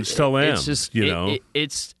 me, but and still am. It's just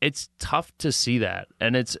it's tough to see that,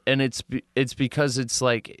 and it's because it's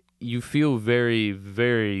like you feel very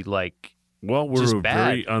very like. Well, we're just a bad.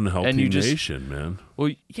 very unhealthy And you just- nation, man. Well,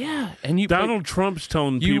 yeah, and you Donald Trump's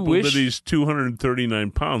telling you people wish- that he's 239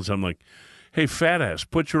 pounds. I'm like, hey, fat ass,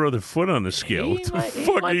 put your other foot on the scale. He What the might- he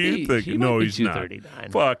fuck might are you be- thinking? he No, might be he's not. 239.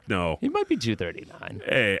 Fuck no. He might be 239.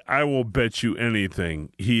 Hey, I will bet you anything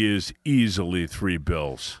he is easily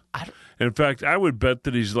 $3 I don't- In fact, I would bet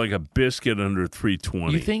that he's like a biscuit under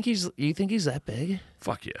 320. You think he's that big?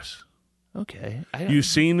 Fuck yes. Okay. You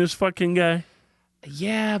seen this fucking guy?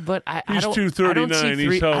 Yeah, but I He's don't. 239,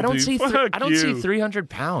 he's I don't healthy. see. Fuck I don't see you.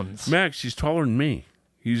 300 pounds. Max, he's taller than me.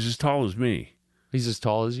 He's as tall as me. He's as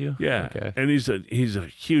tall as you. Yeah. Okay. And he's a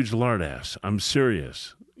huge lard ass. I'm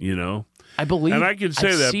serious, I believe. And I can say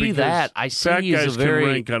I that see because that. I see fat he's guys a very.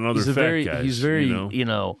 can rank on other he's a fat very. guys. He's very. you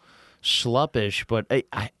know? Schluppish. But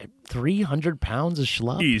 300 pounds of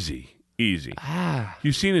schlupp. Easy. Ah.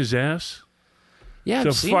 You seen his ass? Yeah, I've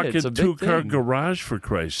It's a seen it. It's a fucking big two-car thing. garage, for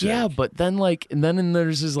Christ's sake. Yeah, but then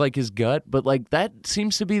there's his gut, but that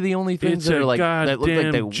seems to be the only things It's that a are that look like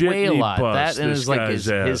they goddamn weigh a jitney lot. bust, That and this his like guy's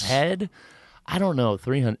his ass. head. I don't know,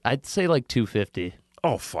 300. I'd say like 250.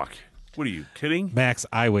 Oh, fuck. What are you, kidding? Max,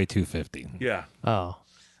 I weigh 250. Yeah. Oh,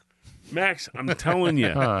 Max, I'm telling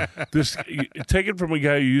you, take it from a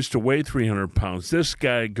guy who used to weigh 300 pounds. This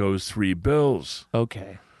guy goes $3.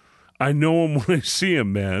 okay. I know him when I see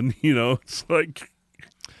him, man. It's like...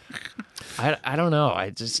 I don't know. I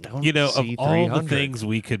just don't. Of see all 300. the things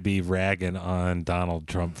we could be ragging on Donald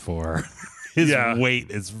Trump for, his Yeah. weight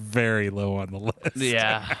is very low on the list.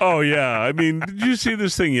 Yeah. Oh yeah, I mean, did you see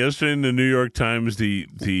this thing yesterday in the New York Times?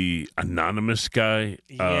 The anonymous guy.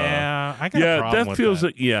 Yeah, I got a yeah, problem that with feels that.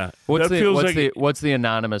 like yeah. What's that the feels what's like the what's the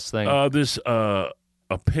anonymous thing? this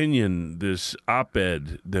opinion, this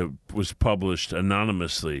op-ed that was published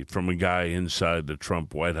anonymously from a guy inside the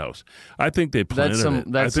Trump White House. I think they planted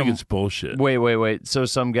it. I think it's bullshit. Wait. So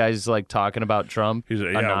some guys like talking about Trump. He's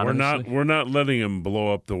like, yeah, we're not letting him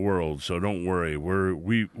blow up the world, so don't worry.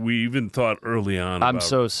 We even thought early on. I'm about,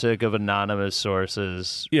 so sick of anonymous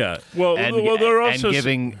sources. yeah. Well, And, they're also and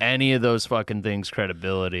giving any of those fucking things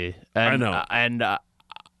credibility. And, I know. And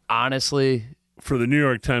honestly, for the New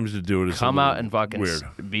York Times to do it is come a out little and fucking weird.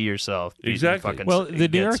 be yourself. Exactly. Well, the New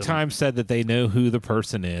get York some- Times said that they know who the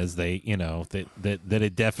person is. They, that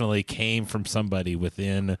it definitely came from somebody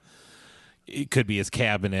within. It could be his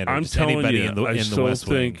cabinet or I'm just telling anybody you, in the I in the still West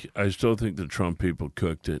Wing. think the Trump people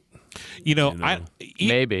cooked it.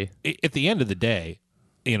 Maybe. At the end of the day,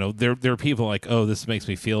 there are people like, oh, this makes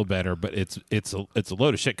me feel better, but it's a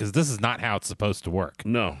load of shit because this is not how it's supposed to work.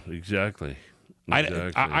 No, exactly. Exactly.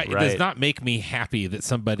 It Right. does not make me happy that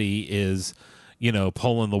somebody is,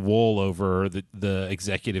 pulling the wool over the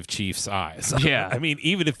executive chief's eyes. Yeah. I mean,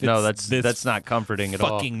 even if it's No, this that's not comforting at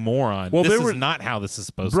all. fucking moron. Well, this they were- is not how this is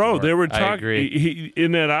supposed to Bro, work. they were I talking agree.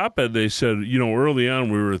 in that op-ed. They said, early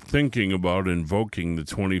on we were thinking about invoking the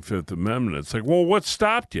 25th Amendment. It's like, well, what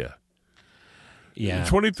stopped you? Yeah, The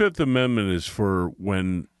 25th Amendment is for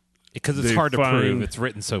when because it's they hard to prove. find- It's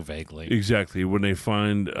written so vaguely. exactly when they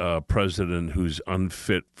find a president who's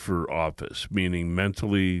unfit for office, meaning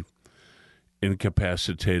mentally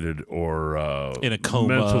incapacitated or In a coma,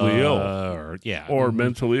 mentally ill. or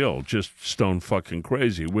Mentally ill, just stone fucking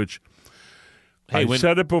crazy. Which Hey, I when-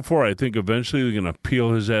 said it before. I think eventually they're going to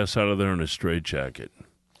peel his ass out of there in a straitjacket.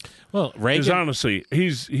 Well, Because Reagan. honestly,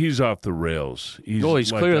 he's off the rails. He's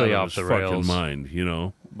He's like clearly out off of the his fucking rails.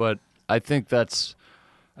 mind. But I think that's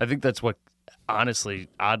what honestly,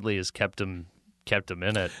 oddly, has kept him kept him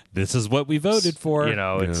in it. This is what we voted for.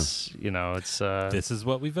 It's This is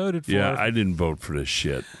what we voted for. Yeah, I didn't vote for this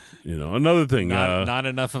shit. Another thing. Not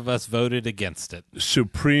enough of us voted against it.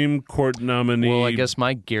 Supreme Court nominee. Well, I guess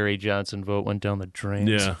my Gary Johnson vote went down the drain.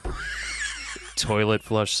 Yeah. Toilet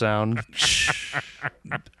flush sound.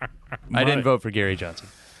 I didn't vote for Gary Johnson.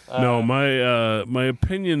 No, my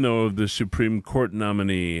opinion, though, of the Supreme Court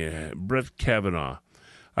nominee, Brett Kavanaugh,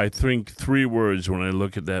 I think 3 words when I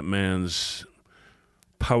look at that man's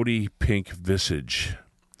pouty pink visage.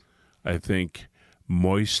 I think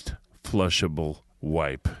moist, flushable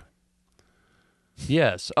wipe.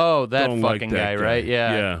 Yes. Oh, that Don't fucking like that guy, right?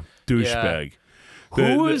 Yeah. Yeah, douchebag.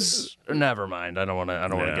 Who is? Never mind. I don't want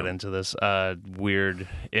to get into this weird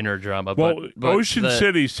inner drama. Well, but Ocean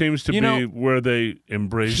City seems to be where they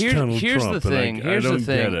embrace Donald here's Trump. The thing. Here's the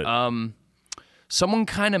thing. Get it. Someone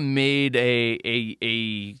kind of made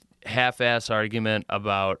a half-ass argument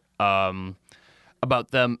about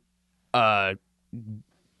them,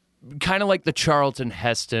 kind of like the Charlton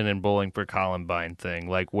Heston and Bowling for Columbine thing,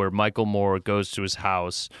 like where Michael Moore goes to his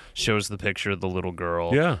house, shows the picture of the little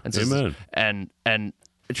girl, and says, amen. And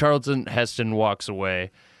Charlton Heston walks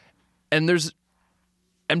away, and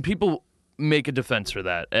people make a defense for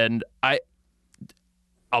that, and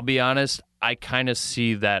I'll be honest, I kind of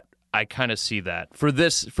see that for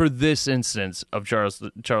this instance of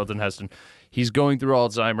Charlton Heston. He's going through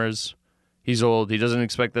Alzheimer's. He's old. He doesn't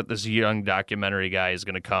expect that this young documentary guy is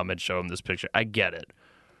going to come and show him this picture. I get it.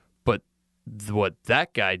 But what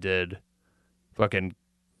that guy did, fucking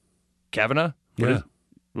Kavanaugh,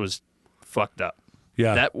 was fucked up.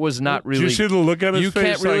 Yeah. That was not really... Did you see the look on his you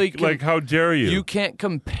face? Can't really like, how dare you? You can't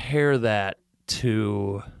compare that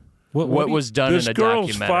to what was done in a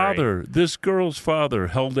documentary. This girl's father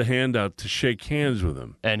held a hand out to shake hands with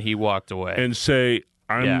him. And he walked away. And say,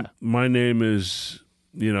 my name is...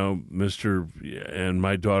 Mr. and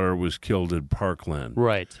my daughter was killed in Parkland.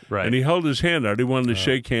 Right. And he held his hand out. He wanted to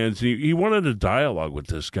shake hands. He wanted a dialogue with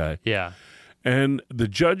this guy. Yeah. And the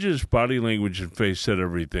judge's body language and face said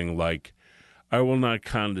everything like, I will not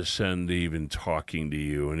condescend to even talking to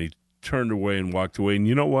you. And he turned away and walked away. And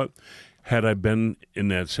you know what? Had I been in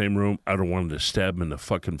that same room, I'd have wanted to stab him in the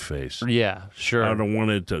fucking face. Yeah, sure. I'd have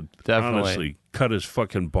wanted to honestly cut his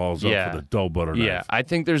fucking balls off with a dull butter knife. Yeah, I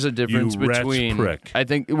think there's a difference You between. rat's prick. I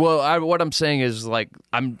think. Well, what I'm saying is like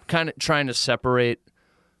I'm kind of trying to separate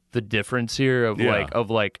the difference here of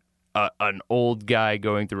an old guy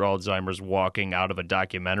going through Alzheimer's walking out of a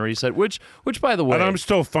documentary set, which by the way, and I'm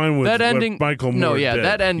still fine with that ending. What Michael Moore no, yeah, did,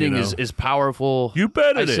 that ending is powerful. You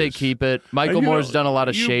bet it I say is. keep it. Michael Moore's done a lot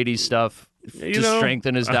of shady stuff to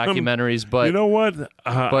strengthen his documentaries, but you know what?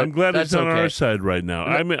 I'm glad he's on our side right now.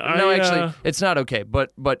 Actually, it's not okay, but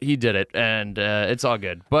he did it, and it's all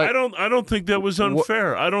good. But I don't think that was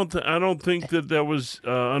unfair. I don't think that was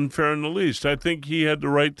unfair in the least. I think he had the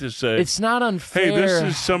right to say it's not unfair. Hey, this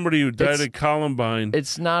is somebody who died at Columbine.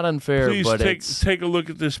 It's not unfair. Please but take a look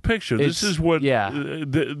at this picture. This is what.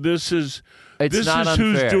 This is. It's this not is unfair.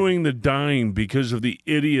 Who's doing the dying because of the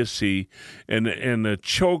idiocy and the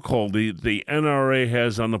chokehold the NRA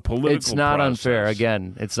has on the political It's not process. unfair.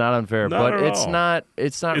 Again, it's not unfair. Not but at it's all. not.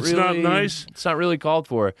 It's not It's really not nice. It's not really called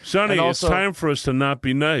for. Sonny, And it's also, time for us to not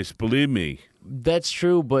be nice. Believe me. That's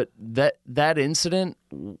true. But that incident,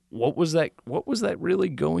 what was that really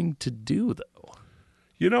going to do, though?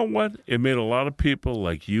 You know what? It made a lot of people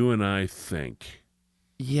like you and I think.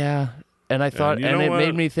 Yeah. And I thought, and it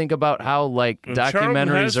made me think about how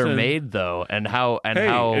documentaries are made, though, and how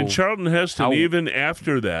and Charlton Heston, even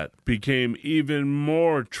after that, became even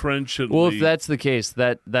more trenchantly. Well, if that's the case,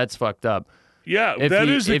 that's fucked up. Yeah, that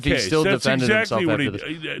is the case. If he still that's defended exactly himself what after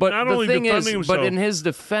he. this. But not the only thing defending is, himself, but in his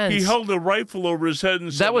defense, he held a rifle over his head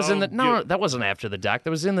and said, "That was in the that wasn't after the doc.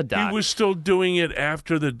 That was in the doc. He was still doing it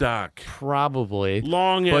after the doc, probably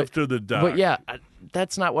after the doc. But yeah."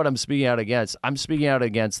 That's not what I'm speaking out against. I'm speaking out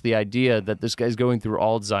against the idea that this guy's going through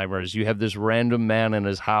Alzheimer's. You have this random man in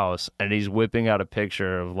his house, and he's whipping out a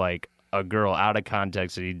picture of a girl out of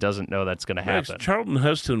context, and he doesn't know that's going to happen. Charlton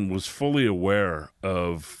Heston was fully aware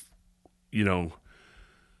of,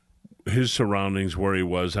 his surroundings, where he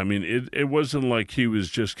was. I mean, it wasn't like he was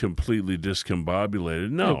just completely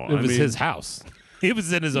discombobulated. No, it was his house. He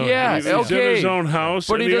was in his own He house. was in his own house.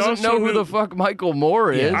 But he doesn't know who the fuck Michael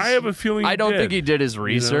Moore is. I have a feeling I don't think he did his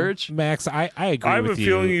research. Max, I agree with you. I have a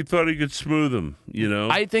feeling he thought he could smooth him,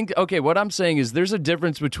 I think, what I'm saying is there's a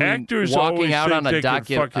difference between actors walking out on a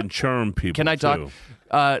documentary. Fucking charm people. Can I talk?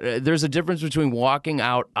 There's a difference between walking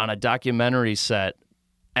out on a documentary set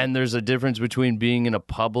and there's a difference between being in a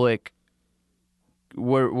public,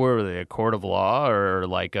 where were they, a court of law or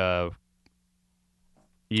like a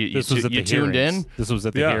This was at you the tuned hearings. in? This was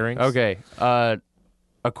at the Yeah. hearings. Okay.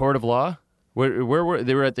 A court of law? Where were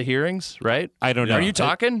they were at the hearings, right? I don't know. Are you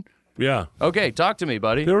talking? Yeah. Okay, talk to me,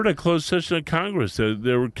 buddy. They were at a closed session of Congress. They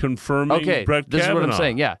were confirming Okay, Brett this Kavanaugh. is what I'm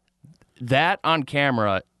saying. Yeah, that on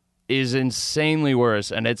camera is insanely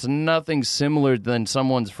worse, and it's nothing similar than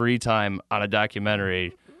someone's free time on a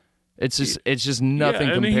documentary. It's just nothing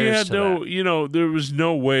and compares he had to no, that. there was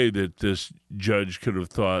no way that this judge could have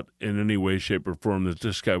thought in any way, shape, or form that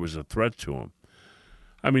this guy was a threat to him.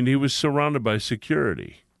 I mean, he was surrounded by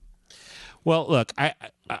security. Well, look,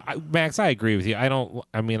 Max, I agree with you. I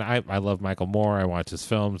love Michael Moore. I watch his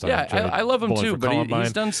films. Yeah, I love him Bowling too, for but Columbine.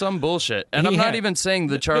 he's done some bullshit. And He I'm not had- even saying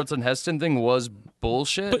the Charlton Heston thing was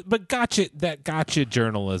bullshit. But gotcha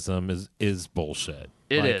journalism is bullshit.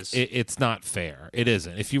 It Like, is. It's not fair. It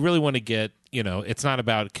isn't. If you really want to get, it's not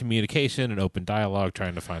about communication and open dialogue,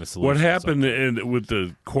 trying to find a solution. What happened with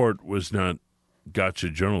the court was not gotcha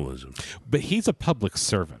journalism. But he's a public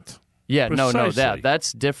servant. Yeah, no, Precisely.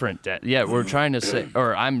 that's different. Yeah, we're trying to say,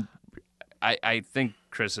 or I think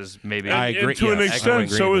Chris is maybe I agree. And to an yes, I extent,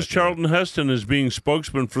 agree so with is you. Charlton Heston as being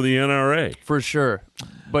spokesman for the NRA. for sure.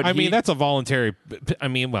 But I mean, that's a voluntary.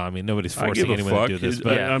 Nobody's I forcing give a anyone fuck. to do this. He's-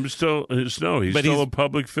 But I'm still he's But still he's- a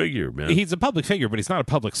public figure, man. he's a public figure, but he's not a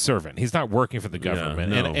public servant. He's not working for the government.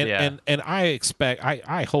 no. And I expect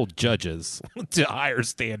I hold judges to higher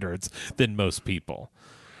standards than most people.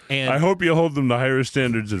 And I hope you hold them to higher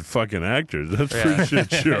standards than fucking actors. That's for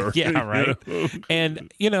shit sure. yeah, right.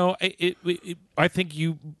 You know? And I think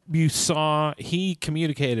you saw he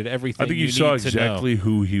communicated everything. I think you need saw to exactly know.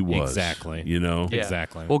 who he was. Exactly. You know? Yeah.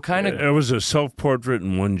 Exactly. Well, kind of It was a self-portrait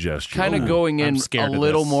in one gesture. kind of going I'm in a scared of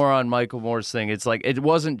little this. more on Michael Moore's thing. It's like it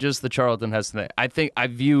wasn't just the Charlton Heston thing. I think I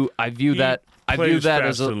view that plays as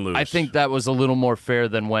fast and loose. I think that was a little more fair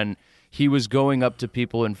than when he was going up to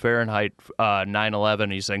people in Fahrenheit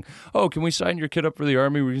 9/11. He's saying, "Oh, can we sign your kid up for the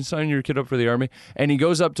army? We can sign your kid up for the army." And he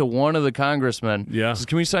goes up to one of the congressmen. Yeah. Says,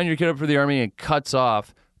 "Can we sign your kid up for the army?" And cuts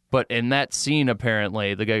off. But in that scene,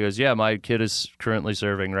 apparently, the guy goes, "Yeah, my kid is currently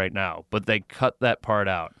serving right now." But they cut that part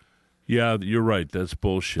out. Yeah, you're right. That's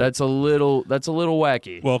bullshit. That's a little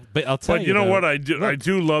wacky. Well, but I'll tell but you. you know though, what? I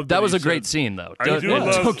do love that he was a said- great scene, though. I Don't, do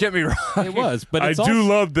love- don't get me wrong. It was, but I it's do also,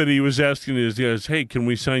 love that he was asking his guys, "Hey, can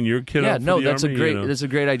we sign your kid Yeah, up for no, the that's army?" a great You know? that's a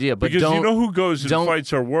great idea. But Because don't you know who goes and don't-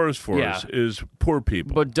 fights our wars for Yeah. us is poor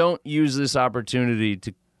people. but don't use this opportunity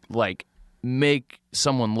to like make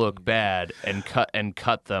someone look bad and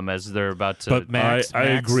cut them as they're about to. But Max, I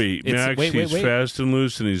Max, agree. it's- Max, wait, he's wait. fast and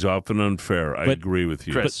loose, and he's often unfair. I But- agree with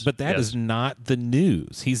you. Chris, But that yes. is not the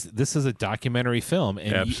news. This is a documentary film,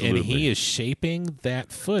 and Absolutely. he is shaping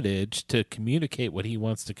that footage to communicate what he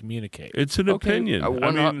wants to communicate. It's an opinion. I mean,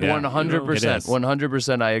 100%,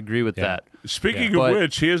 100%. I agree with that. Speaking But- of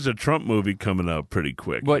which, he has a Trump movie coming out pretty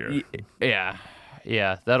quick But here.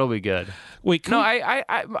 yeah, that'll be good. Wait, No,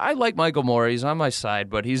 I like Michael Moore. He's on my side,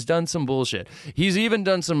 but he's done some bullshit. He's even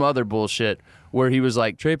done some other bullshit where he was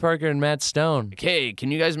like, Trey Parker and Matt Stone, like, hey, can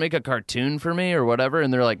you guys make a cartoon for me or whatever?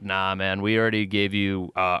 And they're like, nah, man, we already gave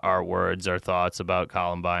you our words, our thoughts about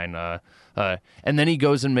Columbine. And then he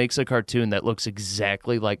goes and makes a cartoon that looks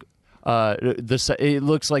exactly like it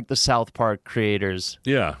looks like the South Park creators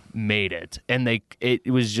Yeah. made it, and it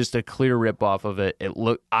was just a clear rip off of it.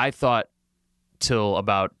 I thought till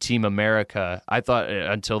about Team America. I thought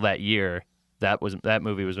until that year that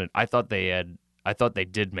movie was. I thought they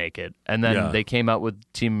did make it, and then Yeah. they came out with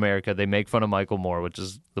Team America. They make fun of Michael Moore, which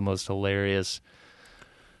is the most hilarious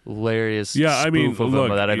Yeah, I mean, spoof of look,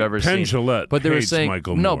 him that I've ever Penn seen. Jillette But they were hates saying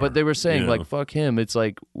Michael no, Moore, but they were saying you know? like fuck him. It's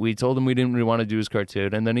like we told him we didn't really want to do his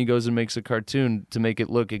cartoon, and then he goes and makes a cartoon to make it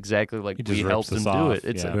look exactly like He just we rips helped him us do off, it.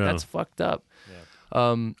 It's yeah. like, that's fucked up.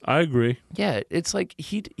 I agree. Yeah, it's like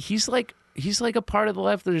he's like a part of the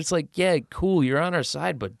left that it's like, yeah, cool, you're on our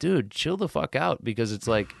side, but dude, chill the fuck out because it's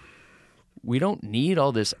like we don't need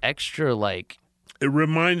all this extra like It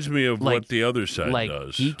reminds me of Like- what the other side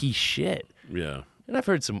does. geeky shit. Yeah. And I've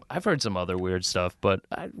heard some other weird stuff, but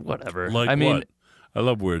whatever. Like I mean, what? I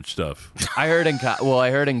love weird stuff. I heard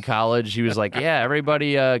in college he was like, yeah,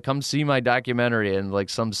 everybody come see my documentary, and like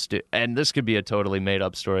and this could be a totally made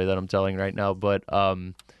up story that I'm telling right now, but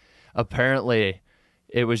apparently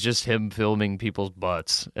it was just him filming people's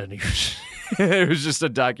butts, and it was just a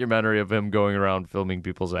documentary of him going around filming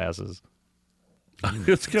people's asses.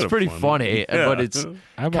 It's It's pretty funny, but it's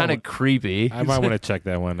I might kind of want- creepy. I might want to check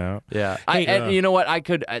that one out. Yeah, Hey, and you know what?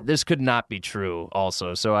 This could not be true.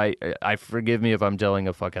 Also, so I forgive me if I'm telling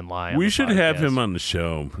a fucking lie. on We the should have podcast. him on the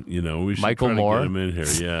show. You know, we should Michael try to Moore? get him in here.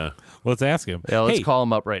 Yeah. Let's ask him. Yeah, let's hey, call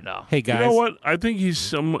him up right now. Hey guys, You know what? I think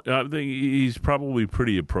he's probably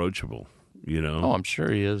pretty approachable. You know. Oh, I'm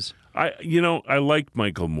sure he is. I like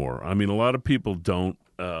Michael Moore. I mean, a lot of people don't,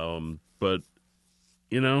 but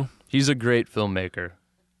He's a great filmmaker,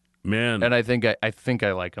 man. and I think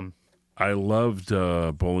I like him. I loved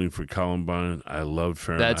Bowling for Columbine. I loved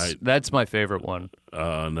Fahrenheit. That's my favorite one.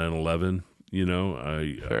 9/11.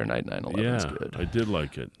 Fahrenheit 9/11 is good. I did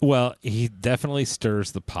like it. Well, he definitely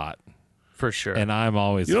stirs the pot, For sure. and I'm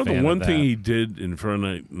always a fan The one of thing that. he did in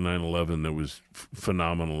Fahrenheit 9/11 that was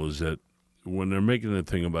phenomenal is that when they're making the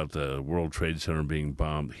thing about the World Trade Center being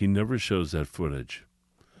bombed, he never shows that footage.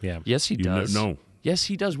 Yeah. Yes, he does. No. Yes,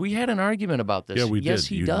 he does. We had an argument about this. Yeah, we yes, did.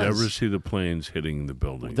 he You does. never see the planes hitting the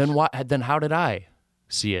buildings. Then why? Then how did I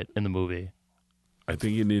see it in the movie? I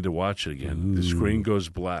think you need to watch it again. The screen goes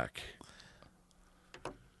black.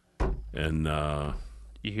 And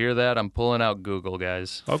You hear that? I'm pulling out Google,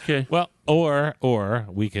 guys. okay. Well, or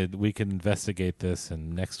we could investigate this,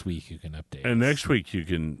 and next week you can update. And us. next week you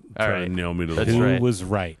can All try right. to nail me to the That's Who wall. right. was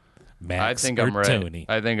right, I Max think or I'm right. Tony?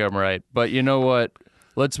 I think I'm right. But you know what?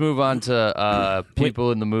 Let's move on to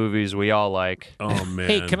people in the movies we all like. Oh man.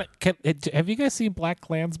 Hey, have you guys seen Black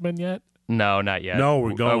Klansman yet? No, not yet. No,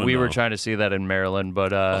 we're going we were now. trying to see that in Maryland,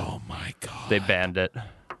 but Oh my God! they banned it.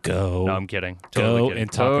 Go. No, I'm kidding. Go Totally kidding.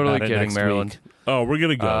 and talk totally about it kidding, next Maryland. week. Oh, we're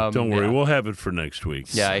gonna go. Don't worry, yeah. we'll have it for next week.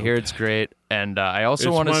 Yeah, I hear it's great, and I also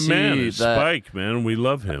It's want to my see man, it's that. Spike, man. We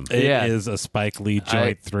love him. It Yeah. is a Spike Lee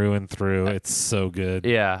joint through and through. It's so good.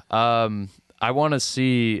 Yeah, I want to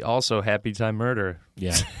see also Happy Time Murder.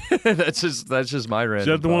 Yeah. that's just my random. Is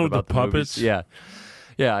that the one thought with the about movies. puppets? Yeah,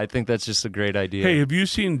 yeah. I think that's just a great idea. Hey, have you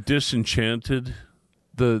seen Disenchanted?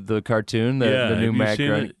 the cartoon, the Yeah, new have you Mac seen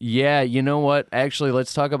Groening. it? Yeah, you know what? Actually,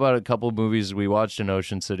 let's talk about a couple movies we watched in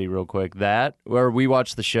Ocean City real quick. Where we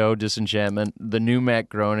watched the show Disenchantment, the new Mac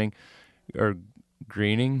Groening, or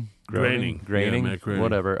Graining, Graining. Yeah, Matt Groening.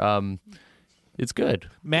 whatever. It's good.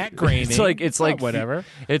 Matt Groening. It's like whatever.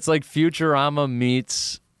 It's like Futurama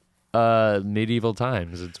meets medieval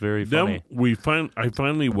times. It's very funny. Then I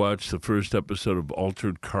finally watched the first episode of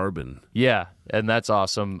Altered Carbon. Yeah, and that's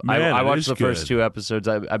awesome. Man, I it watched is the first good. 2 episodes.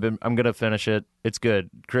 I'm gonna finish it. It's good.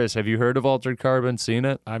 Chris, have you heard of Altered Carbon? Seen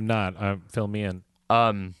it? I'm not. Fill me in.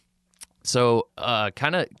 So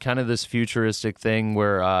kind of this futuristic thing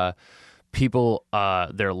where people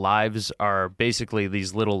their lives are basically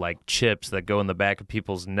these little like chips that go in the back of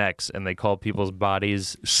people's necks, and they call people's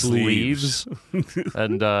bodies sleeves.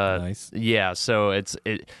 And Nice. yeah, so it's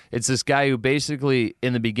this guy who basically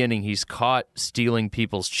in the beginning he's caught stealing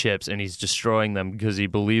people's chips, and he's destroying them because he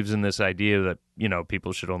believes in this idea that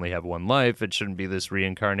people should only have one life. It shouldn't be this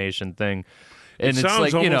reincarnation thing. And It it's sounds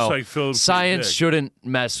like almost like Philip K. science Dick. shouldn't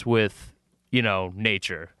mess with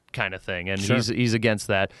nature kind of thing, and Sure. he's against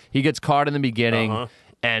that. He gets caught in the beginning, Uh-huh.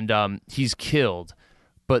 and he's killed,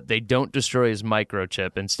 but they don't destroy his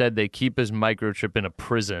microchip. Instead, they keep his microchip in a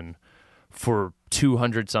prison for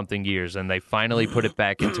 200-something years, and they finally put it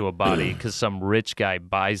back into a body because some rich guy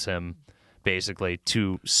buys him, basically,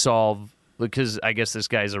 to solve. Because I guess this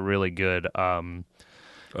guy's a really good,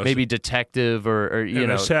 maybe detective or An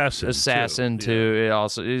assassin, too. It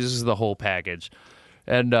also this is the whole package,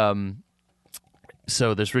 and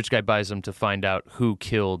so this rich guy buys him to find out who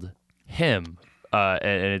killed him. And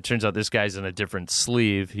it turns out this guy's in a different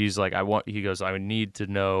sleeve. He's like, he goes, I need to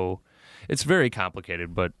know. It's very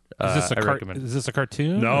complicated, but Is I recommend. this a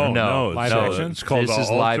cartoon? No, or- no, live it's, action? It's called This is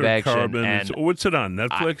Altered live action, Carbon. and What's it on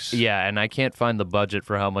Netflix? Yeah, and I can't find the budget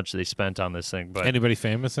for how much they spent on this thing. But Anybody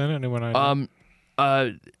famous in it? Anyone I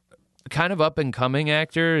know? kind of up and coming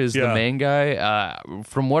actor is the Yeah. main guy.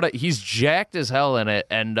 From what he's jacked as hell in it,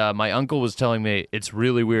 and my uncle was telling me it's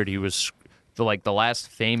really weird. He was the last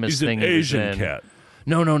famous He's thing an he was Asian in. cat.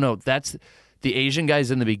 No. That's the Asian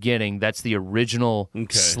guy's in the beginning. That's the original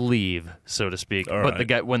Okay. sleeve, so to speak. All but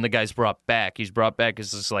right. when the guy's brought back, he's brought back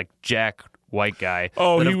as this like jack white guy.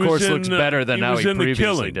 Oh, that he of was course in, looks better than how was he in the previously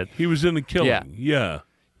Killing. did. He was in the Killing. Yeah.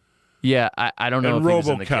 Yeah, I don't know And if he was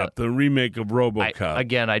in the Kill. RoboCop, the remake of RoboCop.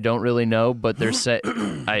 Again, I don't really know, but they're I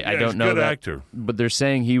Yeah, he's don't a know good that. actor. But they're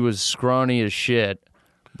saying he was scrawny as shit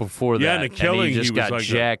before Yeah, that, in The Killing, and he he just was got like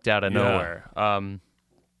jacked out of yeah. nowhere.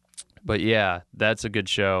 But yeah, that's a good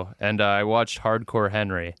show. And I watched Hardcore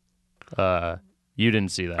Henry. You didn't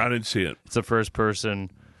see that? I didn't see it. It's a first person.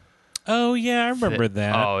 Oh yeah, I remember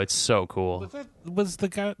that. Oh, it's so cool. Was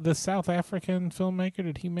the South African filmmaker?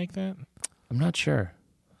 Did he make that? I'm not sure.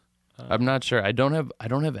 I don't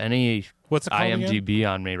have any What's it called IMDb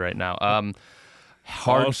on me right now.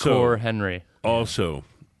 Hardcore Also- Henry. Also,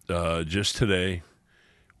 just today,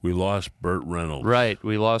 we lost Burt Reynolds. Right,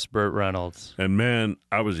 we lost Burt Reynolds. And man,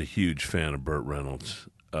 I was a huge fan of Burt Reynolds.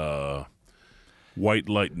 White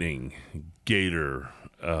Lightning, Gator,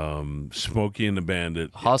 Smokey and the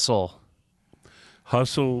Bandit, Hustle,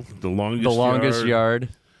 The Longest The Longest Yard,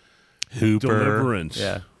 Hooper. Deliverance,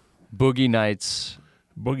 yeah, Boogie Nights.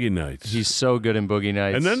 Boogie Nights. He's so good in Boogie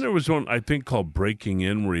Nights. And then there was one I think called Breaking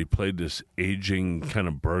In, where he played this aging kind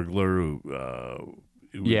of burglar.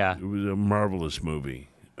 It was a marvelous movie.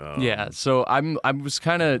 Yeah, so I was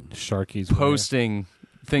kind of Sharky's posting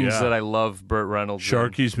things Yeah. that I love Burt Reynolds. in.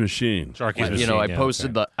 Sharky's Machine. Sharky's You know, I Machine,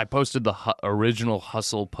 posted yeah, the original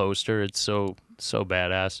Hustle poster. It's so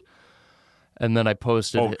badass. And then I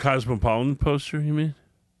posted Cosmopolitan poster, you mean?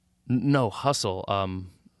 no Hustle.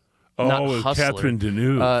 Oh, not with Hustler. Catherine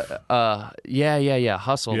Deneuve. Yeah,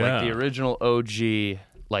 Hustle, Yeah. like the original OG,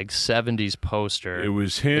 like 70s poster. It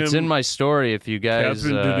was him. It's in my story. If you guys,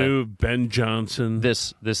 Catherine Deneuve, Ben Johnson.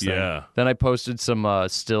 this thing. Yeah. Then I posted some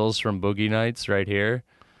stills from Boogie Nights right here,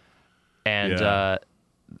 and Yeah.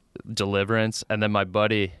 Deliverance. And then my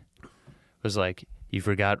buddy was like, "You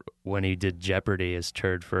forgot when he did Jeopardy as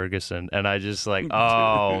Turd Ferguson," and I just like,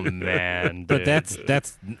 oh man, But dude.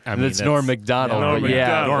 that's I mean That's Norm Macdonald. Norm but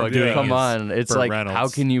yeah, Macdonald, but yeah. come on. It's Burt like, Reynolds. how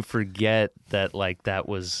can you forget that? Like that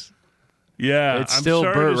was. Yeah, It's I'm still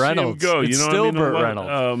sorry Burt to see him Reynolds. go. It's You know still what I mean? Burt A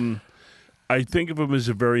lot- Reynolds. I think of him as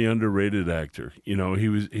a very underrated actor. You know, he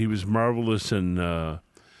was marvelous in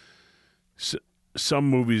some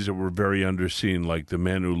movies that were very underseen, like The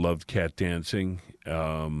Man Who Loved Cat Dancing.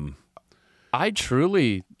 I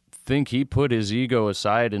truly think he put his ego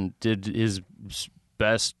aside and did his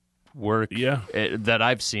best work. Yeah. That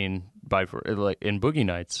I've seen like in Boogie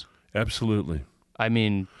Nights. Absolutely. I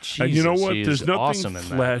mean, Jesus, And you know what? he There's is nothing awesome in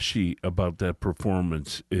that. flashy about that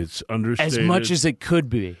performance. It's understated. As much as it could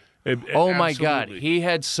be. Oh my God, Absolutely. he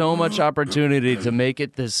had so much opportunity to make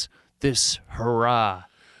it this hurrah,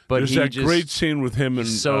 but There's he that just great scene with him and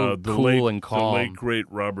so the cool late, and calm. the late great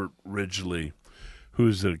Robert Ridgely,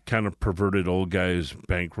 who's a kind of perverted old guy who's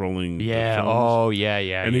bankrolling. the yeah. films. Oh yeah,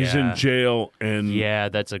 and he's in jail, and Yeah,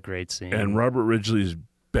 that's a great scene. and Robert Ridgely's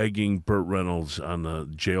begging Burt Reynolds on the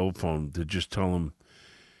jail phone to just tell him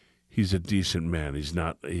he's a decent man. He's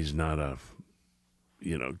not a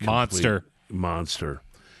complete monster.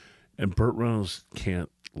 And Burt Reynolds can't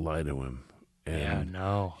lie to him. And yeah,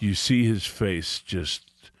 no. you see his face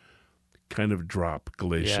just kind of drop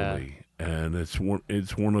glacially. And it's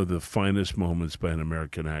one of the finest moments by an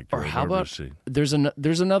American actor Or I've how ever about seen. there's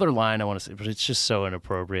another line I want to say, but it's just so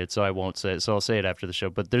inappropriate, so I won't say it. So I'll say it after the show.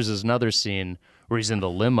 But there's this another scene where he's in the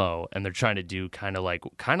limo and they're trying to do kind of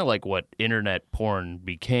like what internet porn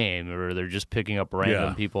became, or they're just picking up random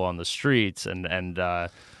Yeah. people on the streets and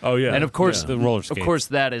Oh yeah, and of course yeah. The roller of skates. course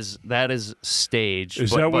that is staged.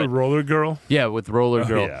 Is but, that but, with Roller Girl? Yeah, with Roller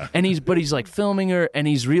Girl. yeah. And he's like filming her, and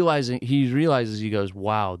he realizes he goes,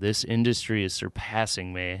 "Wow, this industry is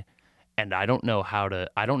surpassing me." And I don't know how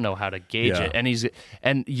to gauge Yeah. it. And he's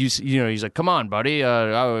like, "Come on, buddy,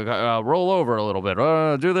 roll over a little bit,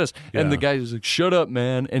 do this." And Yeah. the guy's like, "Shut up,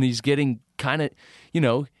 man!" And he's getting kind of,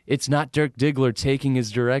 it's not Dirk Diggler taking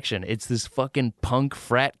his direction. It's this fucking punk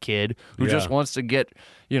frat kid who Yeah. just wants to get,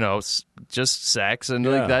 just sex, and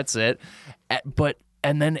Yeah. like that's it.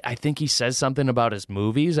 And then I think he says something about his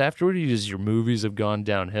movies afterward. He says, "Your movies have gone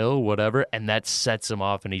downhill, whatever," and that sets him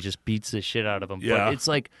off, and he just beats the shit out of him. Yeah. But it's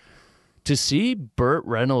like, to see Burt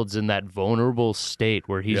Reynolds in that vulnerable state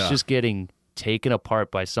where he's Yeah. just getting taken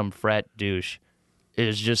apart by some frat douche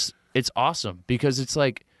it's awesome, because it's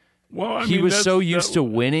like, Well, I he mean, was that's- so used that- to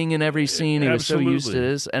winning in every scene. He was so used to Absolutely.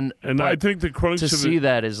 this, and And but I think the crux to of see it,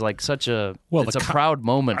 that is like such a Well, it's the a proud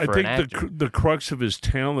moment I for think an actor. the crux of his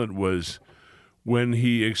talent was when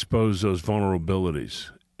he exposed those vulnerabilities,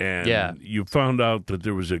 and Yeah. you found out that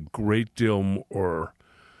there was a great deal more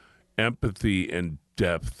empathy and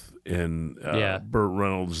depth in Yeah. Burt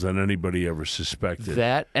Reynolds than anybody ever suspected.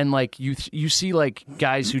 That, and like you see like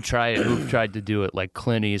guys who've tried to do it, like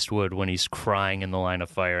Clint Eastwood when he's crying in The Line of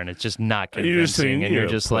Fire, and it's just not And you're just convincing, thinking, and you're "You're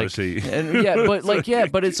a just like, pussy."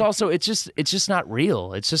 and but it's also it's just not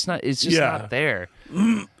real. It's just Yeah. not there.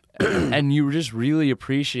 And you just really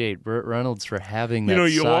appreciate Burt Reynolds for having that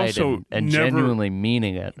you side also and never- genuinely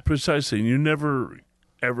meaning it. Precisely. And you never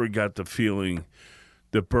ever got the feeling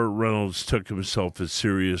that Burt Reynolds took himself as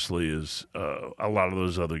seriously as a lot of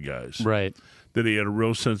those other guys. Right. That he had a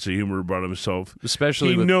real sense of humor about himself.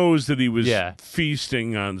 Especially he with, knows that he was Yeah.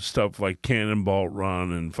 feasting on stuff like Cannonball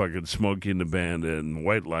Run and fucking Smokey and the Bandit and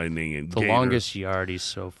White Lightning and The Gator. Longest Yard. He's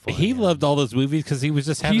so funny. He loved all those movies because he was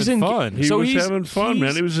just having He's in- fun. He So was he's- having fun, man.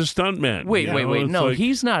 he's- He was a stuntman. Wait. It's No, like-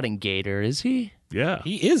 he's not in Gator, is he? yeah.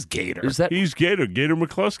 He is Gator. Is that He's Gator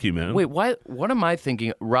McCluskey, man. wait? What am I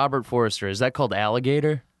thinking? Robert Forster, is that called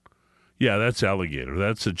Alligator? Yeah, that's Alligator.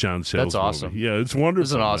 That's a John Sayles That's awesome. movie. Yeah, it's wonderful.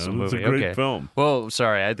 It's an awesome man. movie. It's a great Okay. film. Well,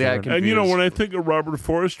 sorry, I think I confused. And you know, when I think of Robert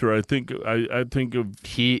Forster, I think of an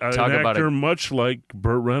talk about actor a much like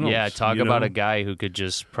Burt Reynolds. yeah, talk you about know? a guy who could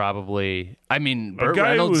just probably. I mean, A Burt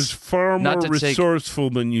guy Reynolds who is far not more to take-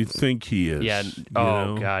 resourceful than you think he is. Yeah. you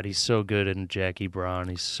Oh know? God, he's so good in Jackie Brown.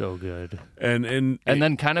 He's so good. And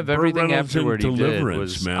then kind of Burt everything Reynolds afterward in he did Deliverance,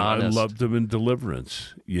 was man. honest. I loved him in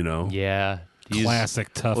Deliverance. You know. Yeah. He's, Classic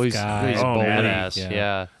tough well, he's, guy. He's Oh, man. badass. Yeah.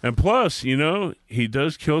 Yeah. And plus, you know, he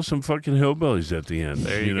does kill some fucking hillbillies at the end.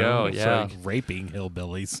 There you know? go, It's yeah. like, Raping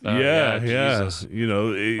hillbillies. Oh, yeah. Jesus. You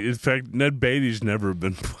know, in fact, Ned Beatty's never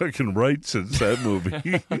been fucking right since that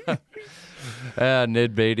movie.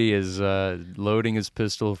 Ned Beatty is loading his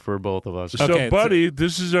pistol for both of us. So, Okay, buddy,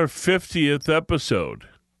 this is our 50th episode.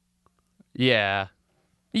 Yeah.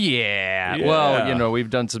 Yeah. Yeah. Well, you know, we've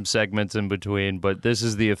done some segments in between, but this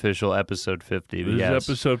is the official episode 50. This yes. is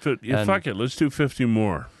episode 50. Yeah, And- fuck it. Let's do 50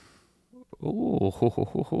 more. Ooh,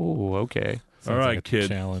 okay. All right, like a kid.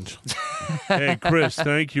 Challenge. Hey, Chris,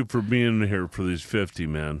 thank you for being here for these 50,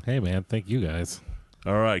 man. Hey, man. Thank you guys.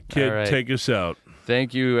 All right, kid, All right. take us out.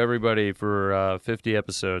 Thank you, everybody, for 50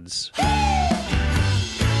 episodes.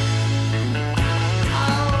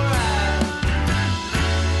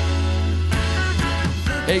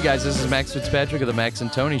 Hey guys, this is Max Fitzpatrick of the Max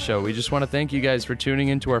and Tony Show. We just want to thank you guys for tuning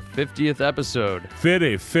into our 50th episode.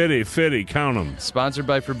 50, count them. Sponsored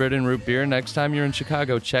by Forbidden Root Beer. Next time you're in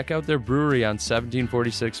Chicago, check out their brewery on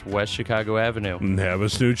 1746 West Chicago Avenue. And have a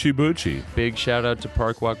snoochie boochie. Big shout out to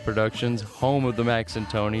Park Walk Productions, home of the Max and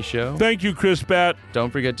Tony Show. Thank you, Chris Bat.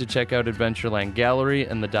 Don't forget to check out Adventureland Gallery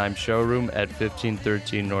and the Dime Showroom at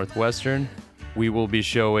 1513 Northwestern. We will be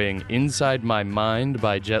showing Inside My Mind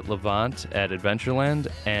by Jet Levant at Adventureland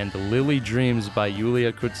and Lily Dreams by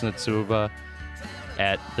Yulia Kuznetsova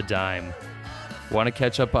at the Dime. Want to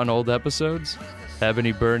catch up on old episodes? Have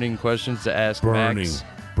any burning questions to ask Max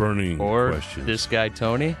Burning or questions. this guy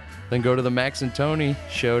Tony? Then go to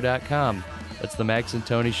themaxandtonyshow.com. That's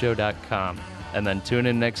themaxandtonyshow.com. And then tune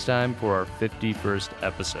in next time for our 51st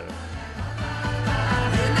episode.